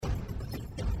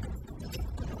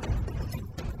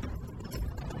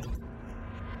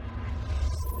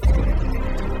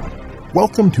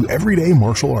Welcome to Everyday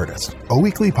Martial Artist, a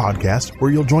weekly podcast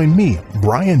where you'll join me,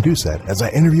 Brian Doucette, as I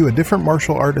interview a different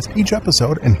martial artist each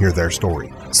episode and hear their story.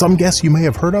 Some guests you may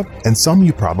have heard of, and some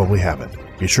you probably haven't.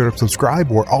 Be sure to subscribe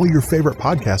where all your favorite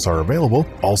podcasts are available.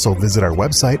 Also visit our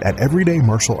website at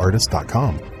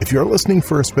everydaymartialartist.com. If you're listening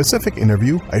for a specific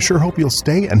interview, I sure hope you'll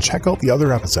stay and check out the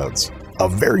other episodes. A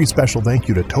very special thank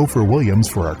you to Topher Williams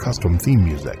for our custom theme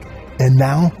music. And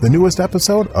now, the newest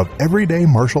episode of Everyday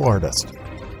Martial Artist.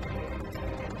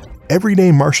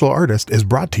 Everyday Martial Artist is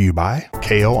brought to you by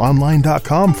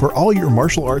KOOnline.com for all your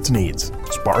martial arts needs.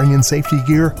 Sparring and safety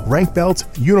gear, rank belts,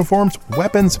 uniforms,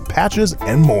 weapons, patches,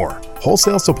 and more.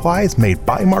 Wholesale supplies made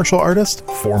by martial artists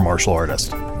for martial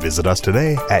artists. Visit us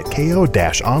today at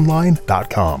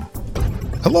ko-online.com.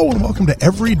 Hello and welcome to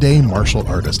Everyday Martial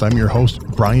Artist. I'm your host,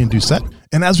 Brian Doucette.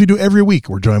 And as we do every week,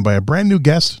 we're joined by a brand new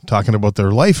guest talking about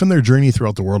their life and their journey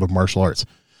throughout the world of martial arts.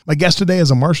 My guest today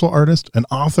is a martial artist, an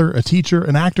author, a teacher,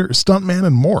 an actor, a stuntman,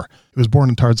 and more. He was born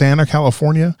in Tarzana,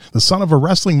 California, the son of a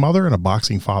wrestling mother and a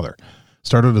boxing father.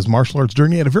 Started his martial arts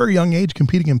journey at a very young age,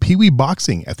 competing in Pee Wee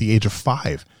boxing at the age of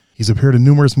 5. He's appeared in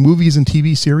numerous movies and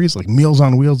TV series like Meals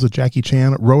on Wheels with Jackie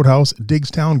Chan, Roadhouse,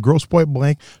 Digstown, Grosse Pointe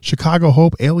Blank, Chicago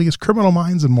Hope, Alias, Criminal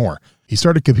Minds, and more. He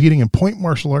started competing in point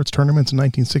martial arts tournaments in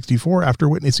 1964 after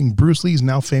witnessing Bruce Lee's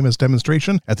now famous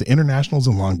demonstration at the Internationals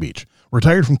in Long Beach.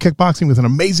 Retired from kickboxing with an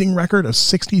amazing record of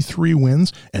 63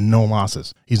 wins and no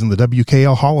losses. He's in the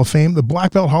WKL Hall of Fame, the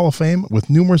Black Belt Hall of Fame, with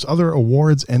numerous other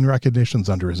awards and recognitions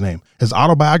under his name. His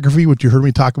autobiography, which you heard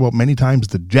me talk about many times,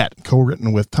 The Jet,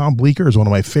 co-written with Tom Bleecker, is one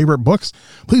of my favorite books.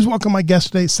 Please welcome my guest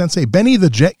today, Sensei Benny the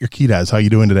Jet Urquidez. How you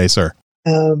doing today, sir?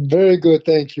 Very good,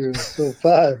 thank you. So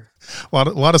far. A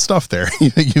lot of stuff there.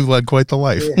 You've led quite the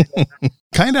life. Yeah.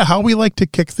 Kind of how we like to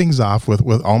kick things off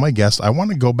with all my guests. I want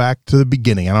to go back to the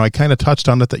beginning. I know I kind of touched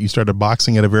on it that you started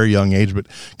boxing at a very young age, but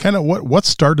kind of what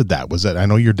started that? Was it, I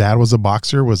know your dad was a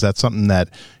boxer. Was that something that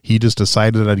he just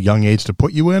decided at a young age to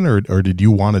put you in, or did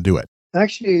you want to do it?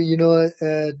 Actually,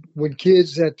 when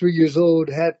kids at 3 years old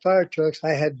had fire trucks,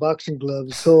 I had boxing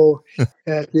gloves. So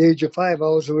at the age of 5, I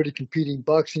was already competing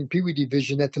boxing Pee Wee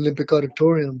division at the Olympic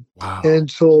Auditorium. Wow.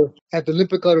 And so at the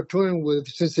Olympic Auditorium with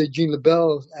Sensei Gene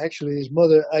LaBelle, actually his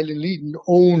mother, Eileen Leeton,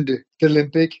 owned the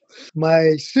Olympic.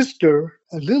 My sister,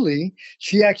 Lily,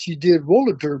 she actually did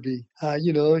roller derby.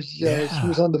 She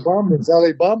was on the Bombers,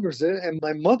 LA Bombers there. And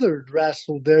my mother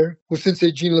wrestled there with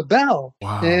Sensei Gene LaBelle.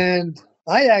 Wow. And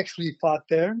I actually fought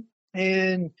there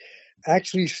and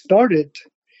actually started,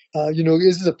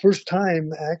 this is the first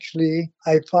time actually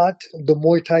I fought the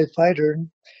Muay Thai fighter.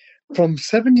 From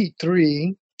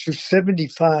 73 to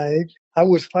 75, I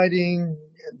was fighting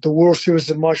the World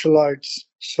Series of Martial Arts.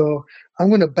 So I'm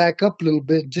going to back up a little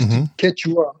bit just to catch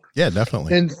you up. Yeah,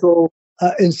 definitely. And so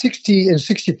in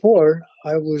 64,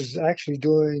 I was actually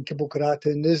doing Kempo Karate,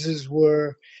 and this is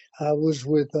where I was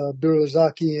with Bill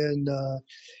Ozaki and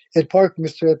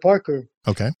Mr. Ed Parker.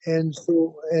 Okay. And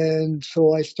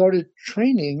so I started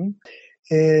training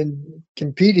and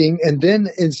competing. And then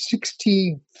in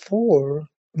 64,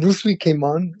 Bruce Lee came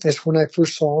on. That's when I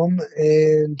first saw him.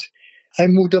 And I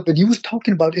moved up, and he was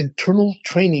talking about internal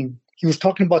training. He was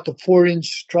talking about the 4-inch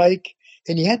strike.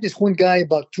 And he had this one guy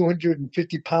about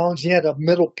 250 pounds. He had a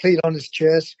metal plate on his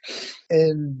chest.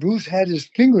 And Bruce had his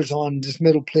fingers on this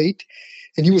metal plate.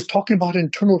 And he was talking about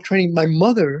internal training. My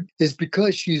mother is,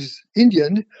 because she's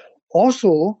Indian,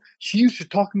 also, she used to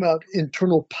talk about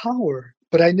internal power,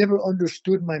 but I never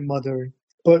understood my mother.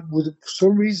 But with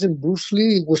some reason, Bruce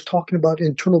Lee was talking about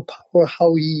internal power,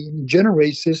 how he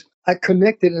generates this. I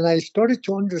connected and I started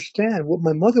to understand what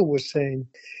my mother was saying.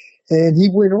 And he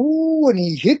went, and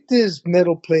he hit this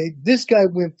metal plate. This guy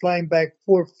went flying back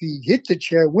 4 feet, hit the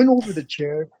chair, went over the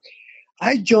chair.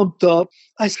 I jumped up.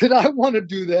 I said, I want to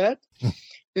do that.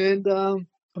 And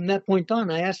from that point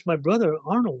on, I asked my brother,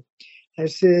 Arnold, I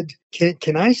said,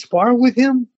 can I spar with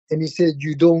him? And he said,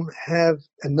 you don't have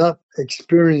enough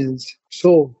experience.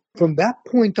 So from that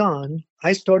point on,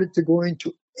 I started to go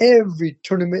into every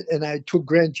tournament, and I took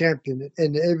grand champion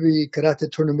in every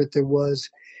karate tournament there was.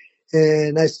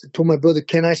 And I told my brother,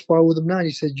 can I spar with him now? And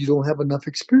he said, you don't have enough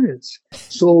experience.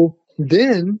 So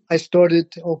then I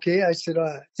started, I said,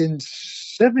 in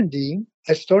 70,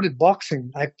 I started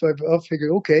boxing. I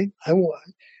figured, I want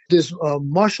this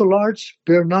martial arts,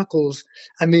 bare knuckles.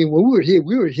 I mean, when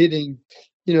we were hitting,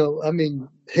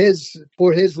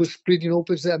 foreheads was splitting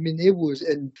open. I mean, it was,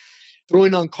 and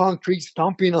throwing on concrete,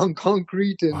 stomping on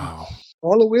concrete, and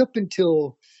all the way up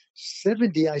until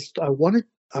 70, I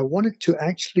wanted to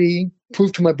actually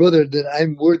prove to my brother that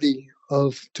I'm worthy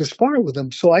to spar with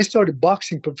him. So I started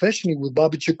boxing professionally with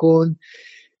Bobby Chacon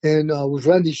and with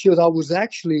Randy Shields. I was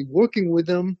actually working with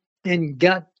him and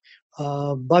got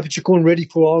Bobby Chacon ready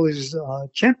for all his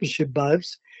championship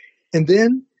bouts. And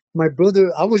then my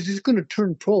brother, I was just going to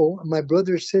turn pro. And my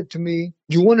brother said to me,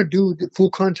 "Do you want to do the full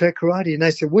contact karate?" And I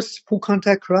said, "What's full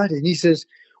contact karate?" And he says,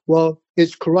 "Well,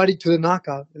 it's karate to the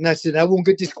knockout." And I said, "I won't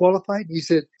get disqualified?" He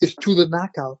said, "It's to the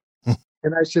knockout."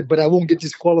 And I said, "But I won't get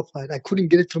disqualified." I couldn't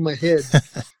get it through my head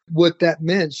what that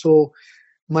meant. So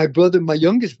my brother, my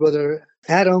youngest brother,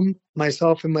 Adam,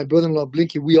 myself, and my brother-in-law,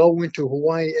 Blinky, we all went to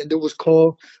Hawaii, and it was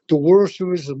called the World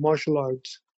Series of Martial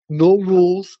Arts. No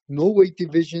rules, no weight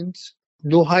divisions,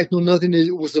 no height, no nothing.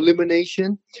 It was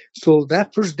elimination. So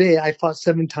that first day, I fought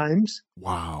 7 times.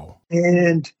 Wow.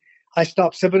 And I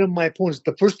stopped 7 of my opponents.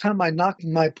 The first time I knocked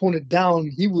my opponent down,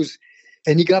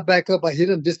 and he got back up. I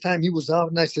hit him. This time he was out,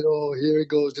 and I said, "Oh, here it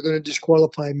goes. They're going to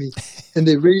disqualify me." And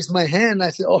they raised my hand. I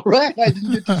said, "All right, I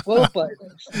didn't get disqualified."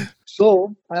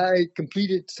 So I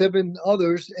completed 7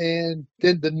 others, and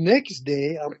then the next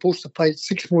day I'm supposed to fight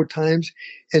 6 more times,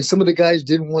 and some of the guys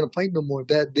didn't want to fight no more.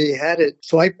 That they had it,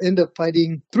 so I ended up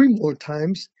fighting 3 more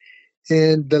times.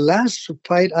 And the last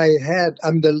fight I had,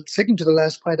 the second to the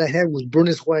last fight I had was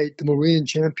Bernice White, the Marine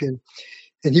champion.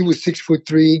 And he was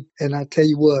 6'3", and I tell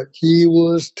you what, he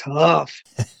was tough.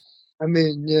 I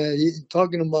mean, yeah,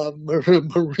 talking about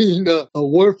marine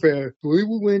warfare. We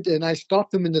went, and I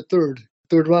stopped him in the third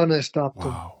round. I stopped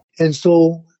him, and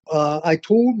so I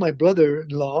told my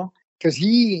brother-in-law, because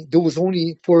there was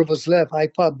only 4 of us left. I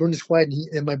fought Bernice White,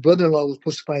 and my brother-in-law was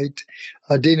supposed to fight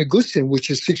Dana Goodson,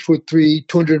 which is 6'3",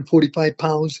 245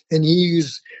 pounds, and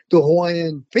he's the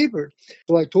Hawaiian favorite.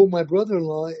 So I told my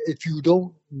brother-in-law, if you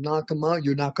don't knock him out,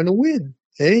 you're not going to win.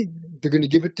 Hey, they're going to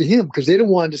give it to him because they don't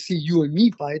want to see you and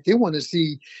me fight. They want to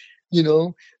see, they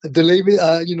want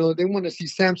to see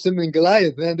Samson and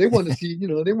Goliath, man. They want to see,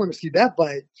 they want to see that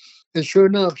fight. And sure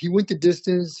enough, he went the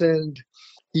distance, and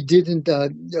he didn't.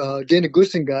 Dana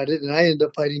Goodson got it, and I ended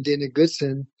up fighting Dana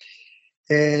Goodson.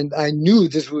 And I knew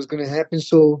this was going to happen.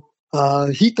 So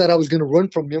he thought I was going to run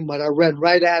from him, but I ran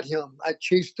right at him. I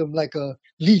chased him like a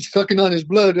leech sucking on his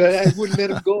blood. I wouldn't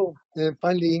let him go. And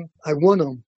finally, I won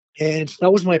him. And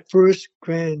that was my first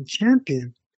grand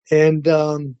champion, and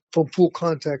from full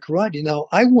contact karate. Now,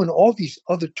 I won all these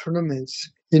other tournaments,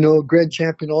 grand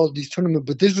champion, all these tournaments,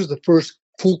 but this was the first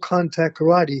full contact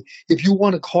karate. If you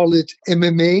want to call it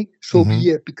MMA, so be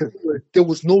it, because there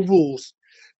was no rules.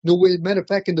 No way. Matter of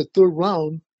fact, in the third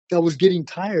round, I was getting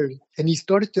tired, and he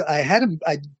started to.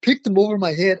 I picked him over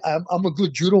my head. I'm a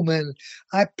good judo man.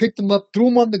 I picked him up, threw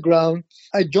him on the ground.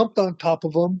 I jumped on top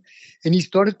of him, and he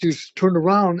started to turn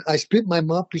around. I spit my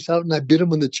mouthpiece out, and I bit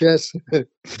him in the chest.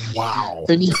 Wow!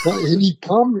 And he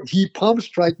palm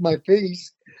striked my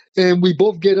face, and we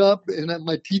both get up, and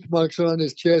my teeth marks are on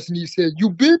his chest. And he said, "You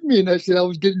bit me," and I said, "I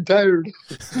was getting tired."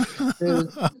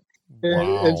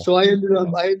 And so I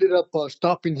ended up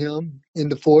stopping him in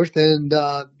the fourth, and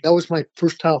that was my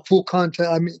first title, full contact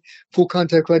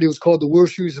karate. It was called the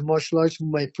World Series of Martial Arts,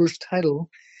 my first title.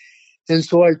 And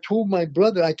so I told my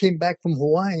brother, I came back from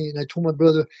Hawaii, and I told my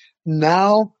brother,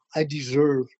 now I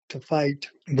deserve to fight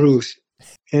Bruce.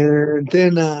 And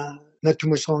then not too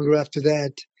much longer after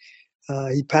that,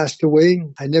 he passed away.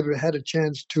 I never had a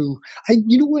chance to.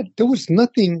 You know what? There was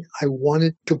nothing I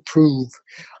wanted to prove.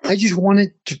 I just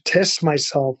wanted to test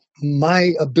myself,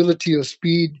 my ability of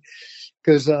speed,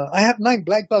 because I have 9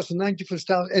 black belts in 9 different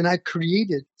styles, and I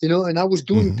created, and I was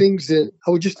doing things that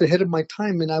I was just ahead of my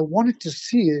time, and I wanted to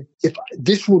see if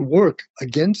this would work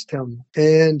against him,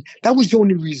 and that was the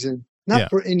only reason, not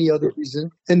for any other reason.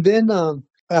 And then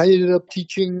I ended up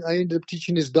teaching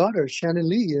his daughter, Shannon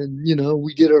Lee, and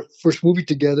we did our first movie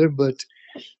together. But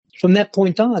from that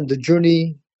point on, the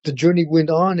journey went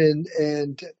on,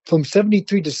 and from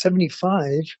 73 to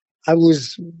 75, I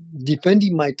was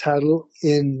defending my title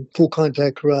in full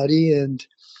contact karate,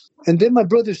 and then my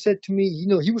brother said to me,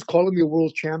 he was calling me a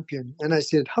world champion, and I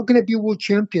said, "How can I be a world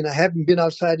champion? I haven't been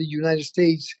outside the United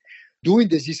States doing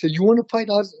this." He said, "You want to fight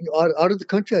out of the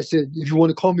country?" I said, "If you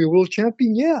want to call me a world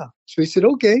champion, yeah." So he said,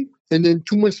 "Okay." And then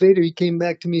 2 months later, he came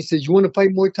back to me and said, "You want to fight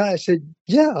Muay Thai?" I said,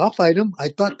 "Yeah, I'll fight him." I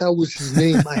thought that was his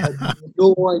name. I had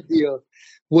no idea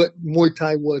what Muay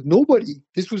Thai was. Nobody.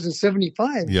 This was in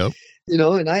 75. Yep.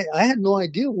 And I had no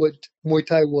idea what Muay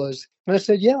Thai was. And I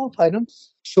said, "Yeah, I'll fight him."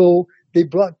 So they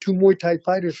brought 2 Muay Thai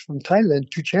fighters from Thailand,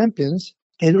 2 champions.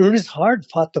 And Ernest Hart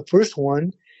fought the first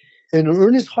one. And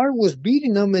Ernest Hart was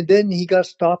beating him, and then he got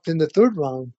stopped in the 3rd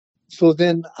round. So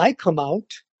then I come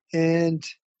out, and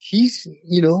he's,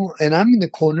 and I'm in the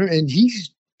corner, and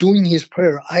he's doing his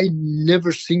prayer. I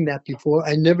never seen that before.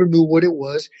 I never knew what it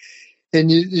was. And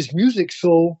his music,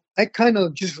 so I kind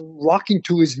of just rocking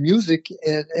to his music,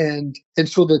 and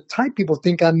so the Thai people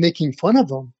think I'm making fun of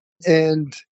him.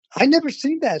 And I never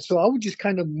seen that. So I was just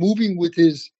kind of moving with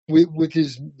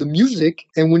the music.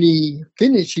 And when he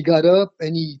finished, he got up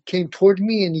and he came toward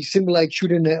me and he seemed like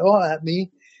shooting an awe at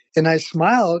me. And I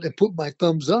smiled and put my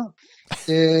thumbs up.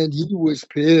 And he was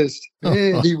pissed.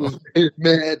 Man, he was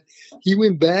mad. He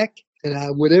went back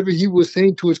and whatever he was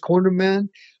saying to his corner man,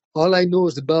 all I know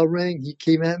is the bell rang. He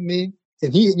came at me.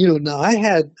 And he, now I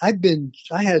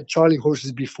had Charlie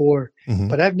horses before,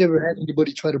 but I've never had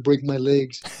anybody try to break my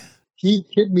legs. He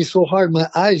hit me so hard, my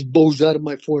eyes bulged out of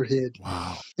my forehead.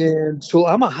 Wow. And so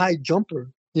I'm a high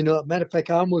jumper. Matter of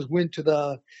fact, I almost went to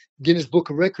the Guinness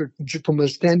Book of Records from a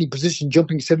standing position,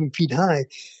 jumping 7 feet high.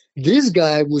 This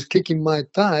guy was kicking my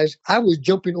thighs. I was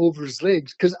jumping over his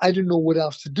legs because I didn't know what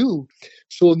else to do.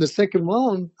 So in the second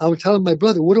round, I was telling my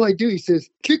brother, what do I do? He says,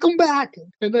 kick him back.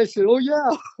 And I said, oh,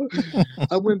 yeah.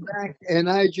 I went back and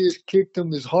I just kicked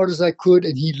him as hard as I could.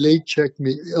 And he leg checked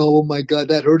me. Oh, my God,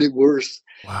 that hurt it worse.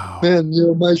 Wow. Man,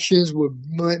 my shins were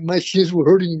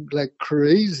hurting like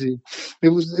crazy. It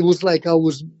was like I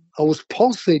was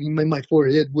pulsating in my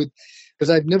forehead because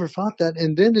I've never felt that.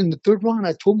 And then in the third round,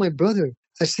 I told my brother,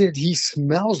 I said, he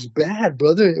smells bad,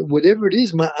 brother. Whatever it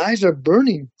is, my eyes are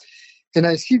burning. And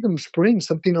I see them spraying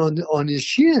something on his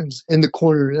shins in the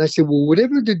corner. And I said, well,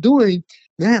 whatever they're doing,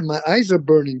 man, my eyes are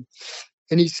burning.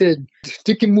 And he said,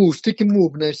 stick and move.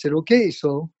 And I said, okay.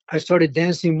 So I started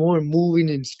dancing more and moving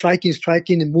and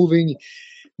striking and moving,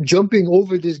 jumping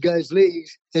over this guy's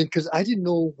legs. And because I didn't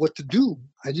know what to do.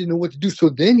 So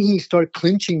then he started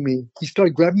clinching me. He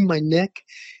started grabbing my neck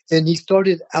and he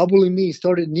started elbowing me. He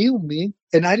started kneeling me.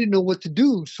 And I didn't know what to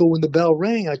do. So when the bell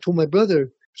rang, I told my brother,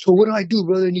 so what do I do,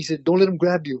 brother? And he said, don't let him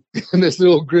grab you. And I said,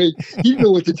 oh, great. He didn't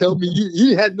know what to tell me.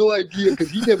 He had no idea because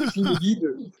he never seen it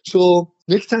either. So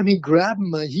next time he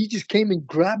he just came and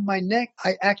grabbed my neck.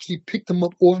 I actually picked him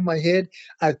up over my head.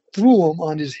 I threw him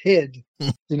on his head.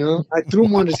 I threw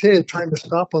him on his head trying to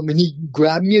stop him. And he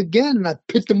grabbed me again. And I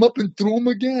picked him up and threw him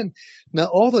again. Now,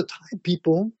 all the Thai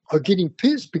people are getting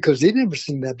pissed because they've never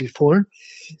seen that before.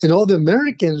 And all the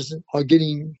Americans are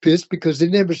getting pissed because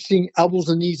they've never seen elbows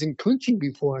and knees and clinching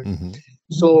before. Mm-hmm.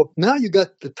 So now you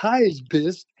got the Thais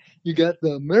pissed. You got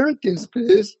the Americans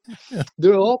pissed.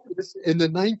 They're all pissed. In the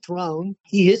ninth round,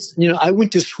 he hits, I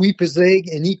went to sweep his leg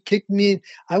and he kicked me.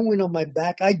 I went on my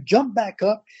back. I jumped back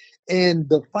up and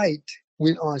the fight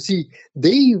went on. See,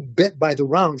 they bet by the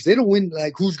rounds. They don't win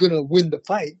like who's going to win the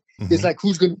fight. Mm-hmm. It's like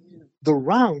who's going to win the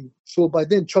round. So by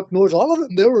then, Chuck Norris, all of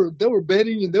them, they were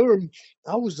betting and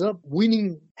I was up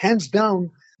winning hands down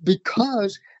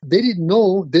because they didn't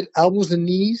know that elbows and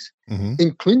knees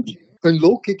and clinching and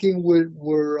low kicking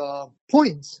were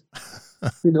points,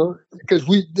 because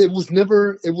it was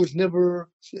never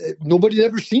nobody had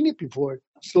ever seen it before.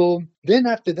 So then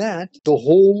after that, the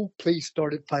whole place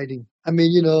started fighting. I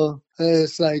mean,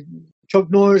 it's like Chuck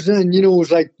Norris and,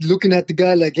 was like looking at the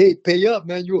guy like, hey, pay up,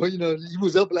 man. He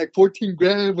was up like 14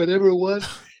 grand, whatever it was.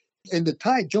 And the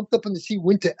Thai jumped up on the seat,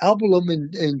 went to elbow him,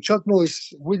 and Chuck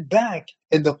Norris went back,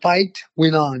 and the fight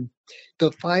went on.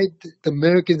 The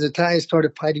Americans and Thais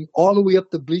started fighting all the way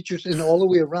up the bleachers and all the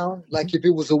way around, like if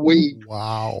it was a wave.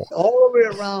 Wow. All the way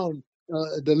around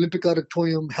the Olympic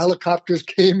Auditorium. Helicopters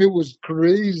came. It was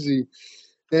crazy.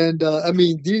 And,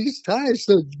 these Thais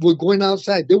were going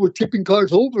outside. They were tipping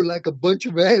cars over like a bunch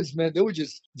of ants, man. They were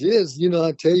just,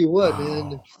 I tell you what,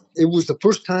 man. It was the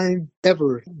first time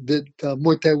ever that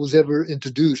Muay Thai was ever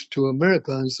introduced to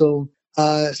America. And so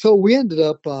we ended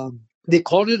up, they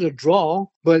called it a draw,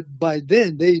 but by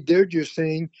then they're just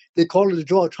saying they called it a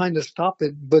draw, trying to stop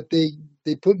it. But they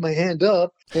put my hand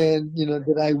up and,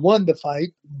 that I won the fight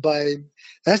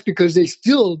that's because they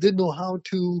still didn't know how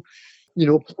to,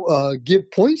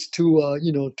 give points to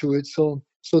it.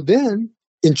 So then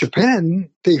in Japan,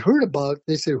 they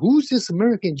said, who's this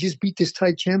American just beat this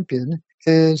Thai champion?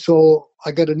 And so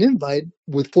I got an invite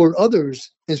with 4 others.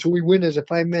 And so we went as a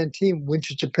 5-man team, went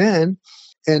to Japan.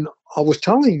 And I was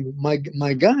telling my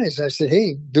guys, I said,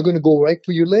 hey, they're going to go right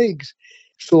for your legs.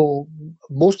 So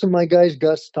most of my guys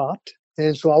got stopped.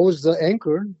 And so I was the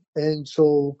anchor. And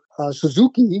so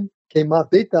Suzuki came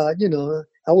out. They thought,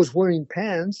 I was wearing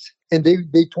pants. And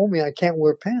they told me I can't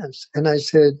wear pants. And I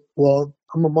said, well,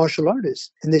 I'm a martial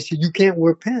artist. And they said, you can't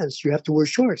wear pants. You have to wear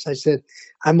shorts. I said,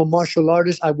 I'm a martial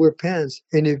artist. I wear pants.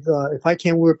 And if I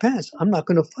can't wear pants, I'm not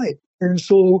going to fight. And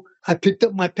so I picked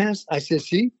up my pants. I said,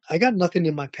 see, I got nothing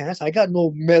in my pants. I got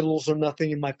no medals or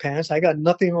nothing in my pants. I got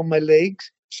nothing on my legs.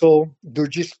 So they're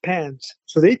just pants.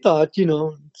 So they thought,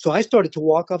 so I started to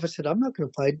walk off. I said, I'm not going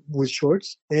to fight with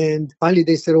shorts. And finally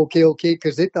they said, okay,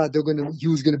 because they thought he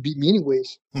was going to beat me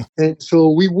anyways. And so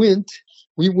we went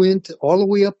all the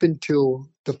way up until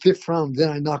the fifth round. Then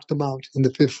I knocked them out in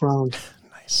the fifth round.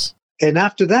 Nice. And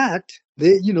after that,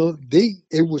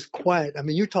 it was quiet. I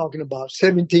mean, you're talking about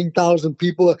 17,000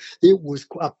 people. It was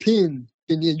a pin,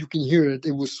 and you can hear it.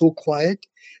 It was so quiet.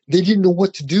 They didn't know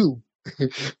what to do. They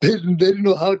didn't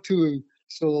know how to.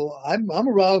 So I'm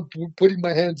around putting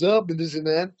my hands up and this and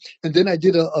that. And then I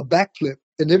did a backflip.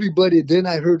 And everybody, then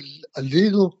I heard a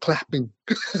little clapping.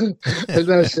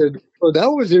 And I said, oh, that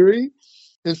was eerie.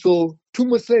 And so 2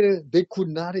 months later, they could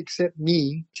not accept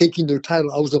me taking their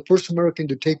title. I was the first American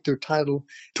to take their title,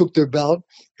 took their belt,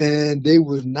 and they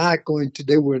were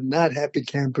not happy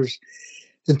campers.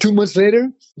 And 2 months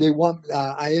later,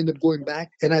 I ended up going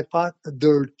back, and I fought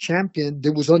their champion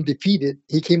that was undefeated.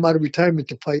 He came out of retirement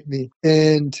to fight me,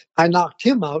 and I knocked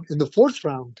him out in the fourth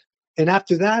round. And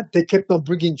after that, they kept on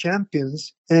bringing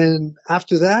champions. And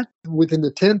after that, within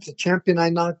the 10th champion I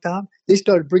knocked out, they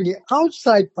started bringing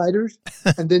outside fighters.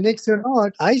 And the next thing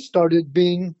on, I started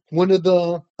being one of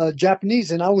the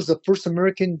Japanese. And I was the first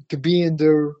American to be in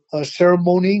their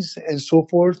ceremonies and so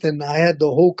forth. And I had the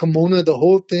whole kimono, the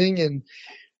whole thing. And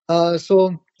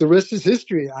so the rest is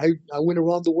history. I went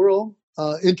around the world.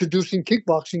 Introducing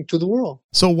kickboxing to the world.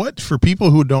 So for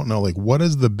people who don't know, like, what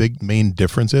is the big main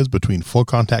differences between full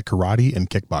contact karate and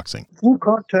kickboxing? Full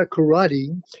contact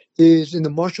karate is in the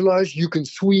martial arts. You can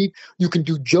sweep, you can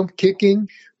do jump kicking,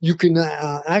 you can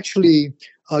actually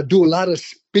do a lot of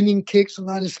spinning kicks, a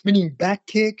lot of spinning back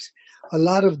kicks, a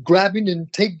lot of grabbing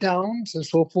and takedowns and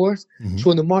so forth. Mm-hmm. So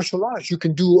in the martial arts, you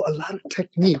can do a lot of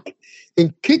technique.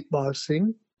 In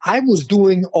kickboxing, I was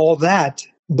doing all that.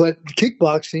 But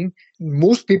kickboxing,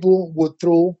 most people would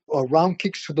throw round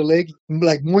kicks to the leg,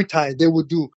 like Muay Thai. They would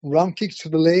do round kicks to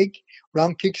the leg,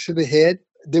 round kicks to the head.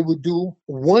 They would do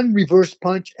one reverse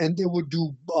punch, and they would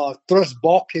do thrust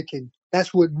ball kicking.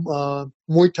 That's what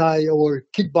Muay Thai or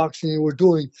kickboxing were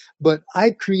doing. But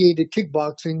I created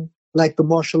kickboxing like the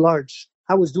martial arts.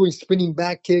 I was doing spinning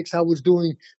back kicks. I was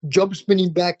doing jump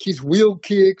spinning back kicks, wheel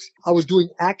kicks. I was doing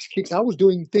axe kicks. I was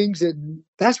doing things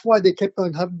that's why they kept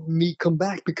on having me come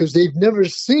back, because they've never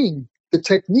seen the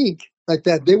technique like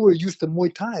that. They were used to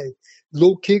Muay Thai,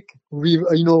 low kick,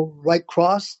 right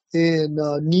cross, and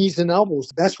knees and elbows.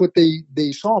 That's what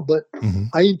they saw. But mm-hmm.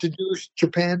 I introduced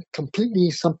Japan completely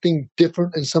something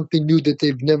different and something new that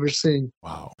they've never seen.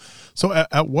 Wow. So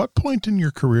at what point in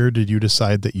your career did you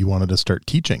decide that you wanted to start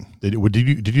teaching?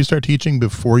 Did you start teaching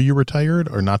before you retired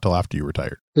or not till after you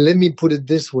retired? Let me put it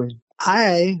this way.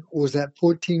 I was at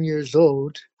 14 years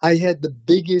old. I had the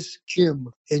biggest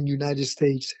gym in the United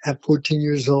States at 14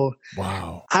 years old.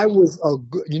 Wow. I was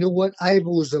I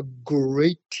was a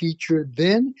great teacher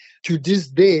then. To this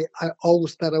day, I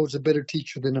always thought I was a better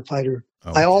teacher than a fighter.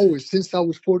 Okay. Since I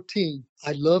was 14,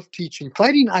 I love teaching.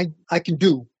 Fighting, I can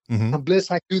do. Mm-hmm. I'm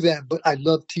blessed I do that, but I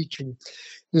love teaching.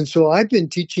 And so I've been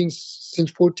teaching since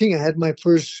 14. I had my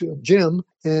first gym.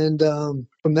 And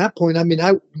from that point,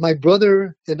 my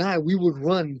brother and we would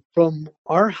run from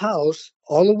our house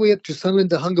all the way up to Sunland,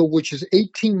 Dahunga, which is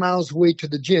 18 miles away to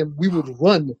the gym. We would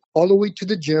run all the way to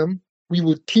the gym. We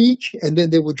would teach, and then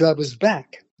they would drive us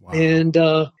back. Wow. And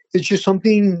it's just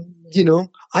something,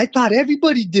 I thought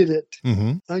everybody did it.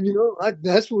 Mm-hmm. And,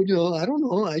 that's what, I don't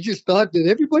know. I just thought that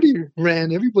everybody ran,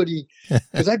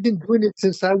 because I've been doing it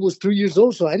since I was 3 years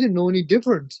old, so I didn't know any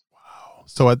difference. Wow.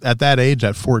 So at that age,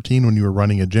 at 14, when you were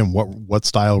running a gym, what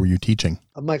style were you teaching?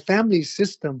 My family's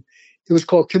system, it was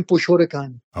called Kempo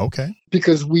Shotokan. Okay.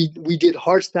 Because we did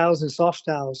hard styles and soft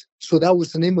styles. So that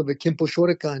was the name of it, Kempo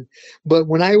Shotokan. But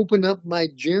when I opened up my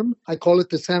gym, I call it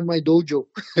the Samurai Dojo.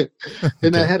 And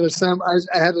okay. I had a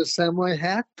samurai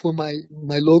hat for my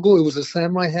logo. It was a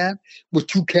samurai hat with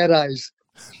two cat eyes.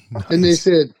 Nice. And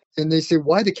they said,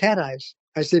 why the cat eyes?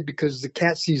 I said, because the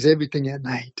cat sees everything at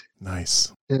night.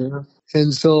 Nice.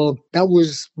 And so that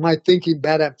was my thinking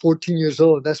back at 14 years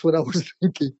old. That's what I was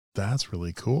thinking. That's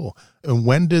really cool. And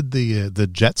when did the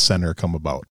Jet Center come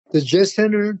about? The Jet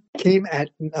Center came at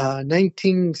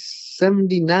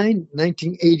 1979,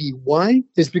 1980. Why?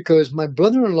 It's because my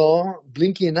brother-in-law,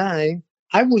 Blinky, and I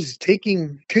was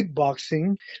taking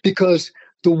kickboxing because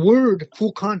the word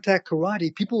full contact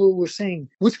karate, people were saying,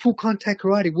 what's full contact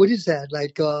karate? What is that?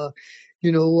 Like,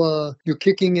 you're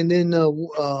kicking and then,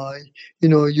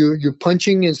 you're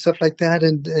punching and stuff like that.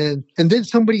 And then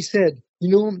somebody said,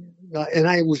 and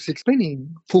I was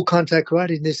explaining full contact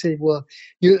karate, and they said, well,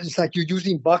 it's like you're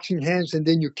using boxing hands and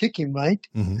then you're kicking, right?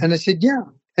 Mm-hmm. And I said, yeah.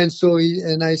 And so,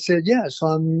 I said, yeah. So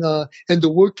I'm, and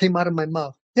the word came out of my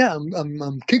mouth. Yeah,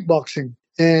 I'm kickboxing.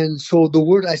 And so the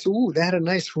word, I said, "Ooh, that had a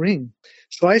nice ring."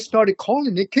 So I started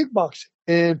calling it kickboxing.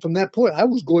 And from that point, I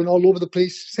was going all over the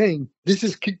place saying, "This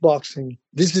is kickboxing.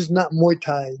 This is not Muay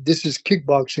Thai. This is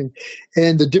kickboxing."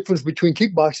 And the difference between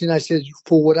kickboxing, I said,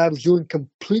 for what I was doing,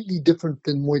 completely different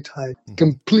than Muay Thai,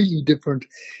 completely different.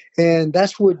 And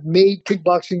that's what made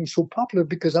kickboxing so popular,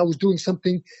 because I was doing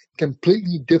something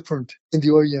completely different in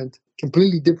the Orient,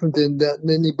 completely different than that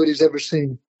anybody's ever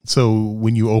seen. So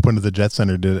when you opened the Jet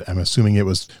Center, I'm assuming it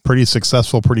was pretty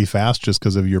successful, pretty fast, just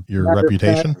because of your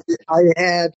reputation? I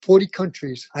had 40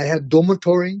 countries. I had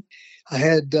dormitory. I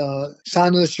had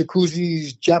saunas,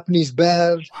 jacuzzis, Japanese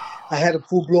baths. I had a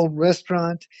full-blown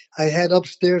restaurant. I had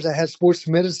upstairs, I had sports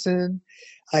medicine.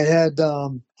 I had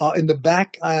in the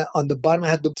back, on the bottom, I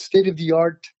had the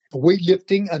state-of-the-art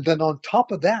weightlifting. And then on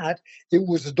top of that, it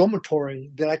was a dormitory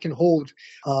that I can hold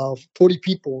 40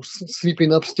 people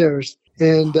sleeping upstairs.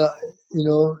 And,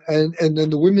 and then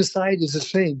the women's side is the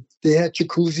same. They had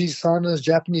jacuzzis, saunas,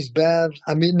 Japanese baths.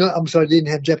 I mean, no, I'm sorry, they didn't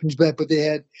have Japanese baths, but they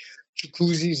had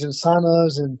jacuzzis and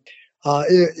saunas. And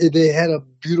they had a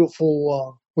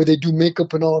beautiful, where they do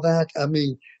makeup and all that. I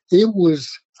mean,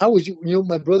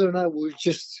 my brother and I were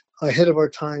just ahead of our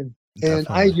time. And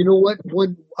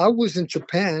when I was in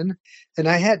Japan and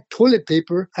I had toilet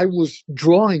paper, I was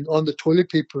drawing on the toilet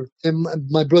paper. And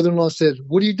my brother-in-law said,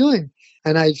 "What are you doing?"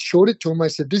 And I showed it to him. I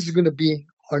said, "This is going to be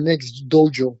our next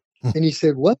dojo." And he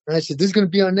said, "What?" And I said, "This is going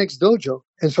to be our next dojo."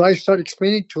 And so I started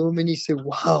explaining to him, and he said,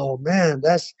 "Wow, man,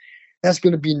 that's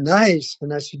going to be nice."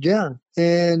 And I said, "Yeah."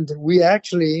 And we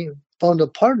actually found a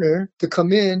partner to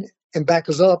come in and back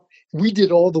us up. We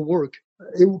did all the work.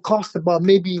 It would cost about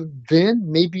maybe $3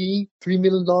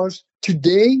 million.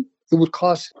 Today, it would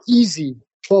cost easy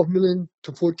 $12 million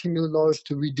to $14 million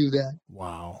to redo that.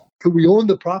 Wow. We owned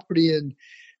the property, and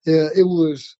it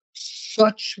was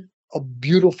such a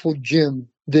beautiful gym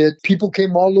that people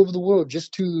came all over the world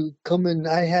just to come in.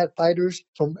 I had fighters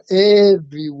from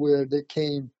everywhere that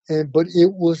came, but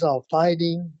it was a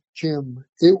fighting gym.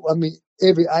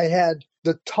 I had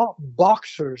the top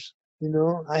boxers.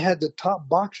 I had the top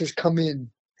boxers come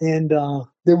in, and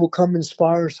they will come and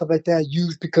spar and stuff like that,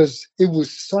 because it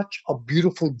was such a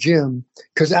beautiful gym.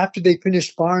 Because after they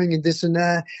finished sparring and this and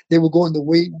that, they would go in the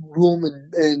weight room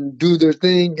and do their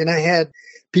thing. And I had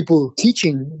people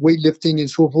teaching weightlifting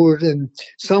and so forth, and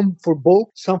some for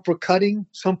bulk, some for cutting,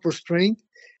 some for strength.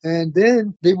 And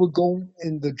then they would go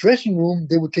in the dressing room,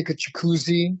 they would take a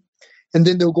jacuzzi, and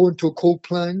then they'll go into a cold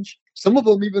plunge. Some of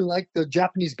them even like the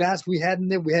Japanese baths we had in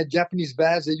there. We had Japanese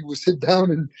baths that you would sit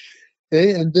down and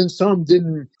then some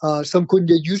didn't. Some couldn't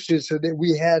get used to it, so that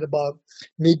we had about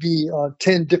maybe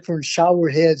 10 different shower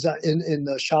heads in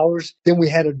the showers. Then we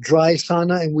had a dry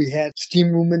sauna, and we had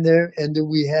steam room in there, and then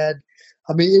we had.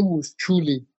 It was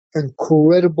truly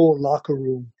incredible locker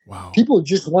room. Wow! People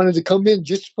just wanted to come in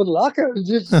just for the locker,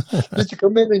 just to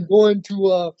come in and go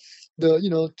into to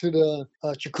the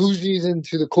jacuzzis and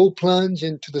to the cold plunge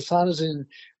and to the saunas.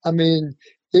 And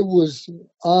it was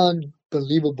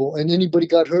unbelievable. And anybody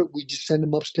got hurt, we just send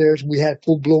them upstairs. We had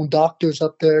full-blown doctors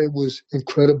up there. It was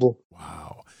incredible.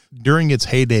 Wow. During its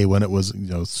heyday, when it was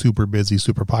super busy,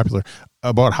 super popular,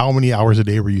 about how many hours a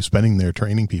day were you spending there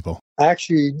training people?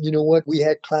 Actually, you know what? We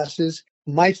had classes.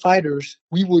 My fighters,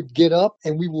 we would get up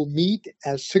and we will meet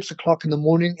at 6:00 in the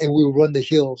morning, and we will run the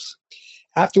hills.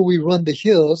 After we run the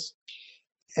hills,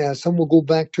 some will go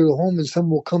back to the home, and some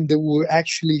will come that were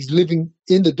actually living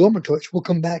in the dormitories will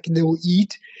come back and they will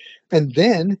eat. And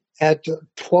then at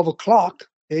 12:00,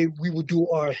 we would do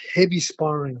our heavy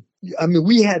sparring.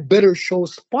 We had better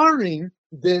shows sparring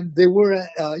than they were,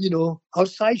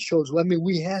 outside shows.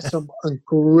 We had some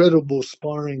incredible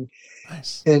sparring.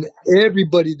 Nice. And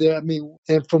everybody there,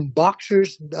 and from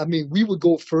boxers, we would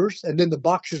go first, and then the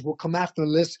boxers will come after,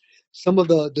 unless some of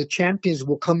the champions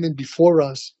will come in before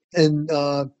us. And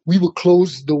we would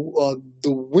close the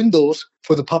windows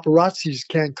for the paparazzis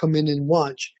can't come in and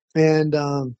watch. And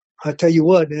I tell you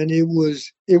what, and it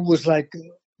was like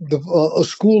a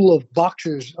school of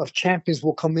boxers, of champions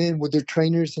will come in with their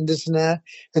trainers and this and that,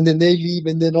 and then they leave,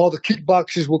 and then all the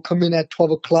kickboxers will come in at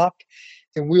 12:00,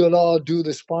 and we'll all do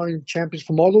the sparring. Champions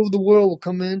from all over the world will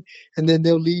come in, and then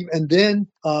they'll leave, and then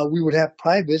we would have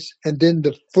privates, and then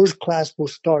the first class will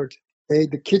start.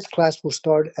 The kids class will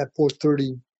start at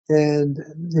 4:30. And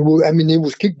it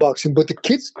was kickboxing, but the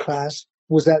kids class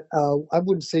was at, I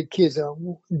wouldn't say kids,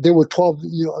 they were 12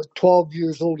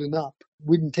 years old and up.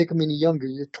 We didn't take them any younger.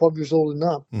 You're 12 years old and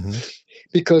up. Mm-hmm.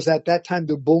 Because at that time,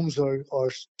 their bones are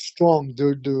strong.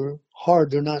 They're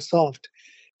hard. They're not soft.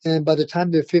 And by the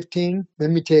time they're 15, let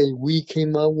me tell you, we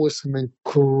came out with some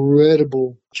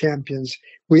incredible champions.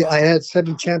 I had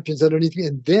 7 champions underneath me.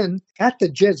 And then at the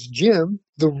Jets gym,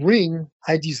 the ring,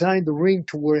 I designed the ring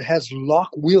to where it has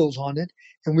lock wheels on it,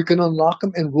 and we can unlock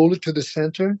them and roll it to the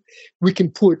center. We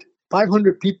can put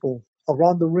 500 people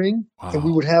around the ring, and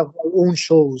we would have our own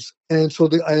shows. And so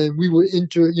we would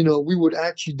we would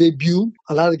actually debut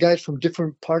a lot of guys from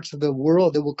different parts of the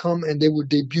world that would come, and they would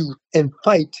debut and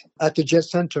fight at the Jet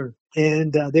Center.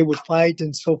 And they would fight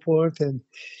and so forth. And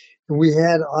we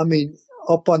had,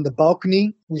 up on the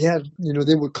balcony, we had,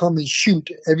 they would come and shoot.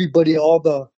 Everybody, all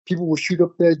the people would shoot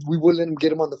up there. We wouldn't let them get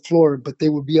them on the floor, but they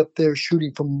would be up there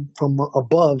shooting from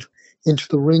above into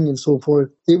the ring and so forth.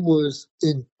 It was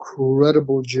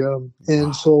incredible, Jim.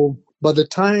 And so by the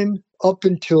time up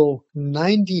until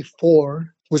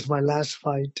 94 was my last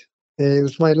fight. It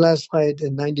was my last fight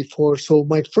in 94. So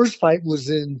my first fight was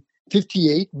in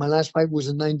 58. My last fight was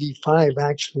in 95,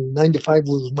 actually. 95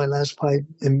 was my last fight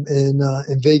in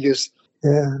Vegas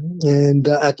and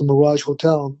at the Mirage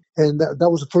Hotel. And that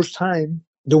was the first time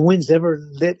the Winds ever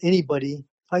let anybody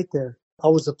fight there. I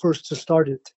was the first to start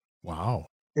it. Wow.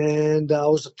 And I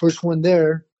was the first one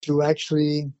there to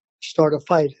actually start a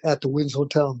fight at the Winds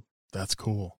Hotel. That's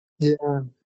cool. Yeah.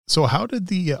 So how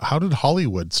did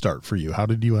Hollywood start for you? How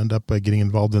did you end up getting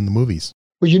involved in the movies?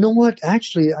 Well, you know what?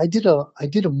 Actually, I did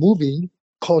a movie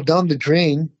called Down the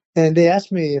Drain, and they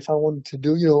asked me if I wanted to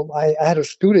do. I had a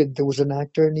student that was an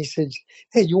actor, and he said,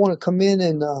 "Hey, you want to come in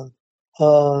and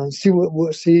see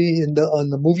on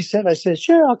the movie set?" I said,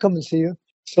 "Sure, I'll come and see you."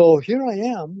 So here I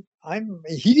am.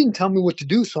 He didn't tell me what to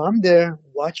do, so I'm there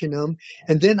watching him,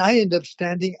 and then I end up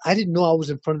standing. I didn't know I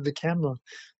was in front of the camera,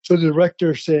 so the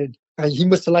director said, he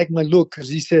must have liked my look because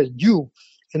he said, "You."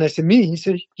 And I said, "Me?" He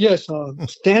said, "Yes,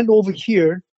 stand over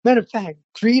here. Matter of fact,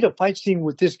 create a fight scene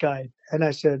with this guy." And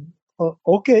I said,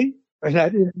 "Okay." And I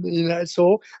didn't,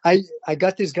 so I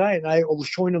got this guy and I was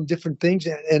showing him different things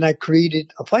and I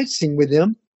created a fight scene with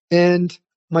him. And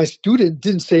my student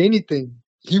didn't say anything.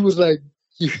 He was like,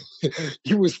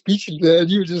 he was speechless. And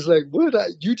he was just like, "What?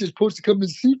 You just supposed to come and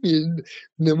see me.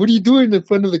 And what are you doing in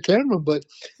front of the camera?" But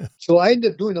so I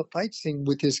ended up doing a fight scene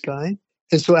with this guy.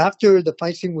 And so after the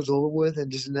fight scene was over with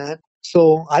and this and that,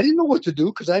 so I didn't know what to do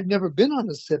because I'd never been on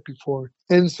a set before.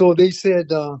 And so they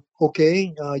said,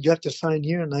 "Okay, you have to sign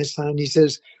here." And I signed. He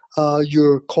says,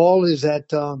 "Your call is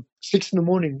at 6 in the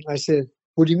morning." I said,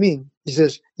 "What do you mean?" He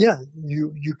says, "Yeah,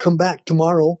 you come back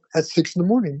tomorrow at 6 in the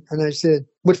morning." And I said,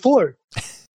 "What for?"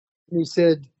 And he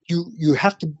said, you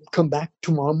have to come back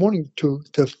tomorrow morning to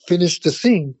finish the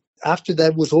scene. After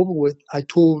that was over with, I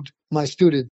told my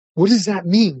student, "What does that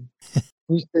mean?"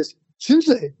 He says,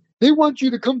 "Sensei, they want you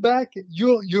to come back.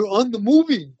 You're on the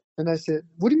movie." And I said,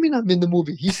 "What do you mean I'm in the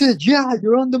movie?" He said, "Yeah,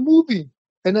 you're on the movie."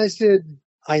 And I said,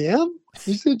 "I am?"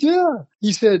 He said, "Yeah."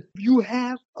 He said, "You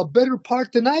have a better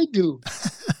part than I do."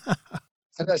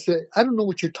 And I said, "I don't know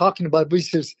what you're talking about." But he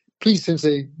says, "Please,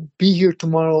 Sensei, be here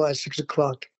tomorrow at 6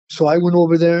 o'clock. So I went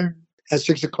over there at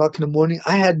 6 o'clock in the morning.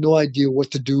 I had no idea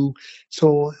what to do.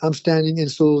 So I'm standing.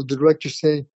 And so the director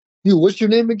said, "What's your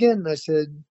name again?" And I said,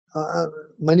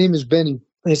 "My name is Benny."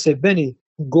 And I said, "Benny,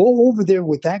 go over there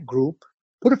with that group,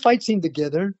 put a fight scene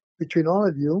together between all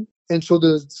of you." And so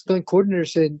the stunt coordinator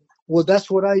said, "Well, that's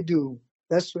what I do."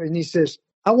 And he says,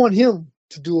 "I want him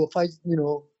to do a fight,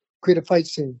 create a fight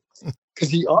scene." Because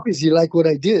he obviously liked what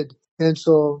I did. And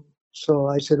so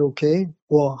I said, "Okay,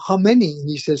 well, how many?" And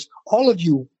he says, "All of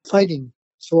you fighting."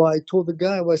 So I told the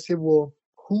guy, I said, "Well,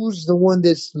 who's the one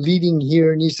that's leading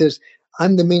here?" And he says,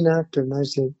 "I'm the main actor." And I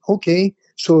said, "Okay,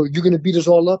 so you're going to beat us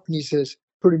all up?" And he says,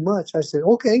 "Pretty much." I said,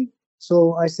 "Okay."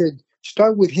 So I said,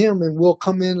 "Start with him and we'll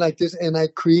come in like this." And I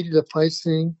created a fight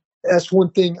scene. That's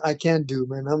one thing I can do,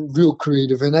 man. I'm real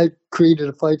creative. And I created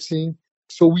a fight scene.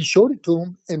 So we showed it to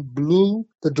him and blew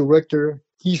the director.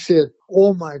 He said,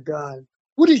 "Oh my God,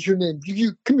 what is your name?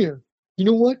 You come here. You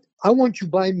know what? I want you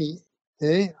by me.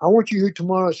 I want you here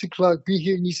tomorrow at 6 o'clock. Be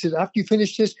here." And he said, "After you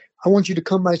finish this, I want you to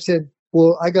come." I said,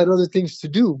 "Well, I got other things to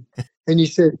do." And he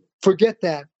said, "Forget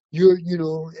that.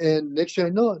 And next thing I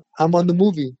know it, I'm on the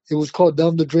movie. It was called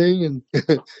Down the Drain.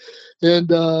 And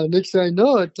next thing I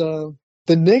know it,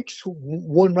 the next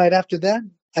one right after that,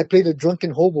 I played a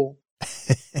drunken hobo.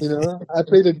 I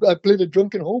played a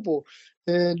drunken hobo.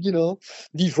 And,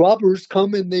 these robbers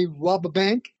come and they rob a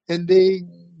bank and they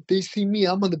see me.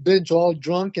 I'm on the bench all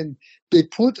drunk and they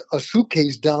put a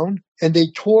suitcase down and they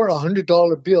tore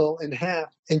 $100 bill in half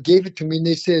and gave it to me. And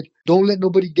they said, "Don't let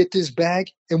nobody get this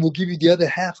bag and we'll give you the other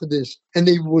half of this." And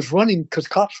they was running because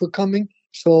cops were coming.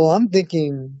 So I'm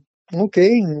thinking,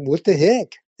 okay, what the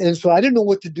heck? And so I didn't know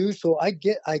what to do. So I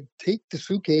take the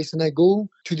suitcase and I go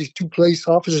to these two police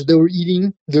officers. They were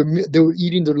eating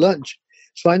their lunch.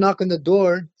 So I knock on the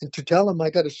door and to tell them I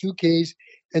got a suitcase,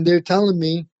 and they're telling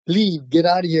me, leave, get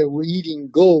out of here. We're eating,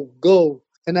 go.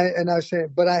 And I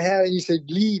said, but I have, and he said,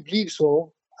 leave.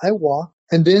 So I walk,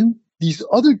 and then these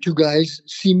other two guys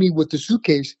see me with the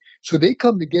suitcase. So they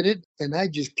come to get it, and I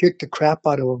just kick the crap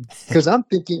out of them because I'm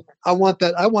thinking, I want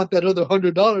that other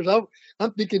 $100.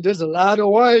 I'm thinking there's a lot of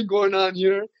wine going on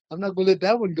here. I'm not going to let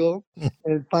that one go.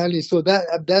 And finally, so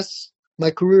that's my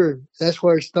career. That's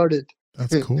where I started.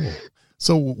 That's cool.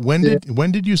 So when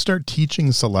did you start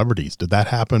teaching celebrities? Did that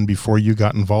happen before you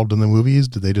got involved in the movies?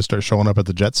 Did they just start showing up at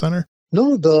the Jet Center?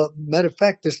 No, the matter of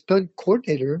fact, the stunt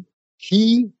coordinator,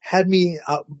 he had me.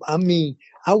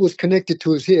 I was connected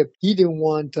to his hip. He didn't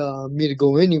want me to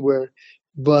go anywhere,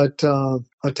 but I'll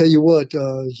tell you what,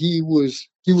 he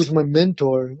was my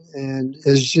mentor, and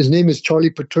his name is Charlie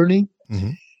Paterni.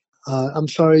 Mm-hmm. I'm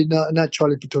sorry, not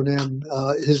Charlie Paterni.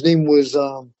 His name was.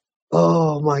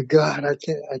 Oh my God, I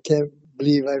can't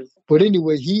believe I. But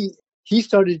anyway, he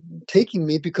started taking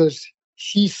me because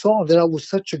he saw that I was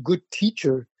such a good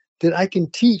teacher that I can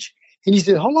teach. And he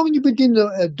said, "How long have you been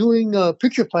doing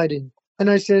picture fighting?" And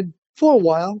I said, "For a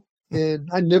while." And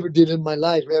I never did in my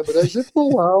life, man. But I said, "For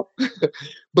a while."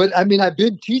 But I mean, I've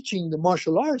been teaching the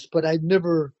martial arts, but I've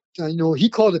never. He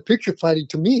called it picture fighting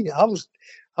to me. I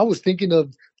was thinking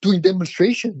of doing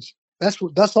demonstrations. That's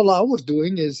all I was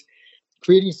doing is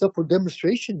creating stuff for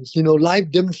demonstrations, live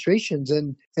demonstrations,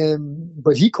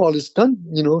 but he called it stunt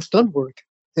work.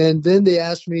 And then they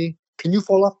asked me, "Can you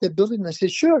fall off that building?" And I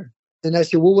said, "Sure." And I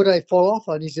said, "What would I fall off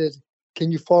on?" He said,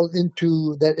 "Can you fall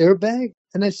into that airbag?"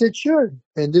 And I said, "Sure."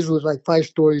 And this was like 5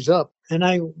 stories up. And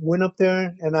I went up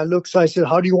there and I looked. So I said,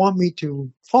 "How do you want me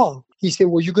to fall?" He said,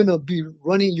 "Well, you're going to be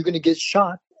running, you're going to get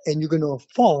shot, and you're going to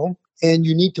fall, and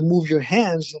you need to move your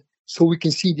hands so we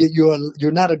can see that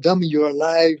you're not a dummy, you're a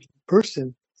live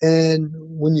person. And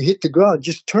when you hit the ground,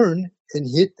 just turn and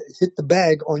hit the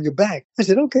bag on your back." I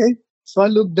said, "Okay." So I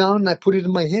looked down and I put it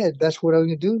in my head. That's what I'm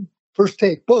going to do. First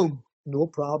take, boom, no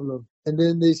problem. And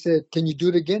then they said, "Can you do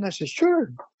it again?" I said,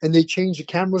 "Sure." And they changed the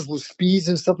cameras with speeds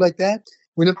and stuff like that.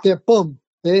 Went up there, boom.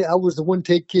 Hey, I was the one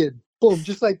take kid. Boom,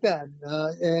 just like that.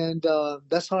 And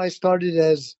that's how I started.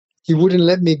 As he wouldn't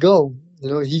let me go.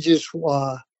 He just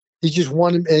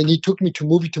wanted, and he took me to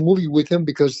movie with him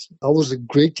because I was a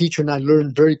great teacher and I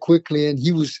learned very quickly. And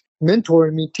he was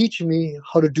mentoring me, teaching me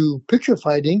how to do picture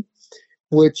fighting,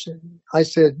 which I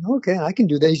said, "Okay, I can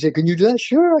do that." He said, "Can you do that?"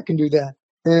 "Sure, I can do that."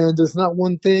 And there's not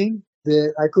one thing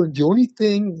that I couldn't. The only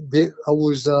thing that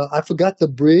I forgot the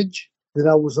bridge that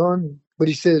I was on, but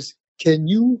he says, "Can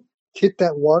you hit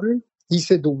that water?" He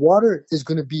said, "The water is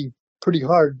going to be pretty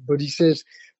hard," but he says,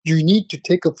 "You need to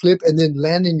take a flip and then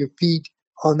land in your feet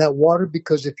on that water,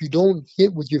 because if you don't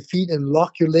hit with your feet and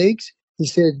lock your legs," he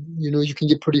said, "you can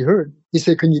get pretty hurt." He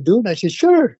said, "Can you do it?" I said,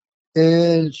 "Sure."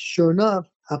 And sure enough,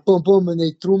 boom, and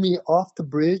they threw me off the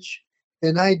bridge,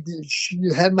 and I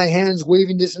had my hands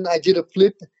waving this, and I did a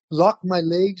flip, locked my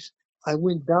legs. I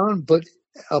went down, but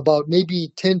about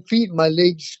maybe 10 feet, my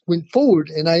legs went forward,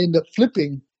 and I ended up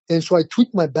flipping. And so I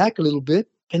tweaked my back a little bit,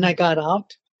 and I got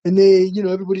out. And they,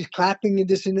 everybody's clapping and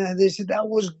this and that. They said, "That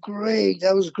was great.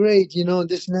 That was great."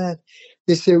 This and that.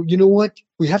 They said, "You know what?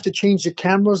 We have to change the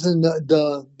cameras and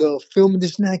the film and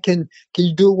this and that. Can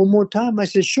you do it one more time?" I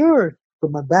said, "Sure."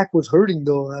 But my back was hurting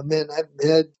though. I mean,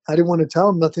 I didn't want to tell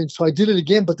them nothing. So I did it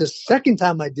again. But the second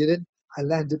time I did it, I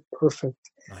landed perfect.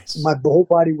 Nice. My whole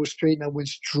body was straight and I went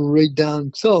straight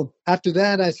down. So after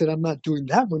that, I said, "I'm not doing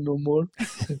that one no more."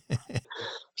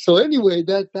 So anyway,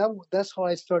 that's how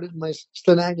I started my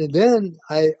stunt acting. Then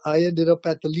I ended up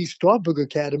at the Lee Strasberg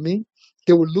Academy.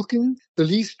 They were looking, the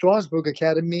Lee Strasberg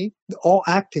Academy, all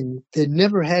acting. They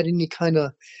never had any kind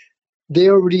of, they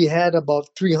already had about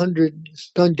 300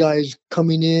 stunt guys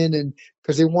coming in, and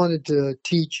because they wanted to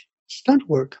teach stunt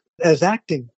work as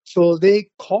acting. So they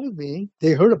called me,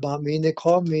 they heard about me, and they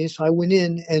called me. So I went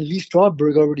in, and Lee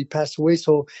Strasberg already passed away.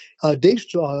 So Dave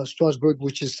Strasberg,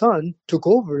 which is his son, took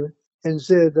over and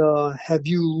said, "Have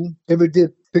you ever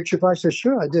did picture fight?" I said,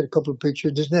 "Sure, I did a couple of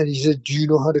pictures, this and that." He said, "Do you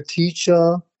know how to teach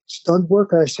stunt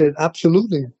work?" I said,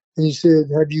 "Absolutely." And he said,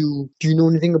 "Do you know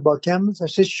anything about cameras?" I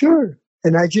said, "Sure."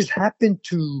 And I just happened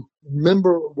to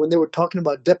remember when they were talking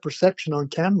about depth perception on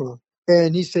camera.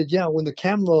 And he said, "Yeah, when the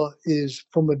camera is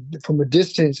from a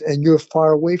distance and you're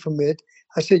far away from it."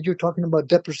 I said, "You're talking about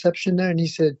depth perception there?" And he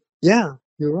said, "Yeah,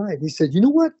 you're right." He said, "You know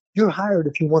what? You're hired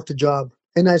if you want the job."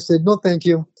 And I said, "No, thank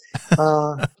you.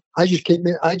 I just came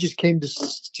in. I just came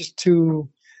to,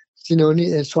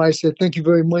 and so I said, 'Thank you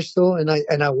very much,' though." And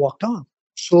I walked on.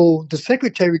 So the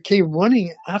secretary came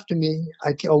running after me.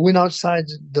 I went outside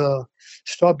the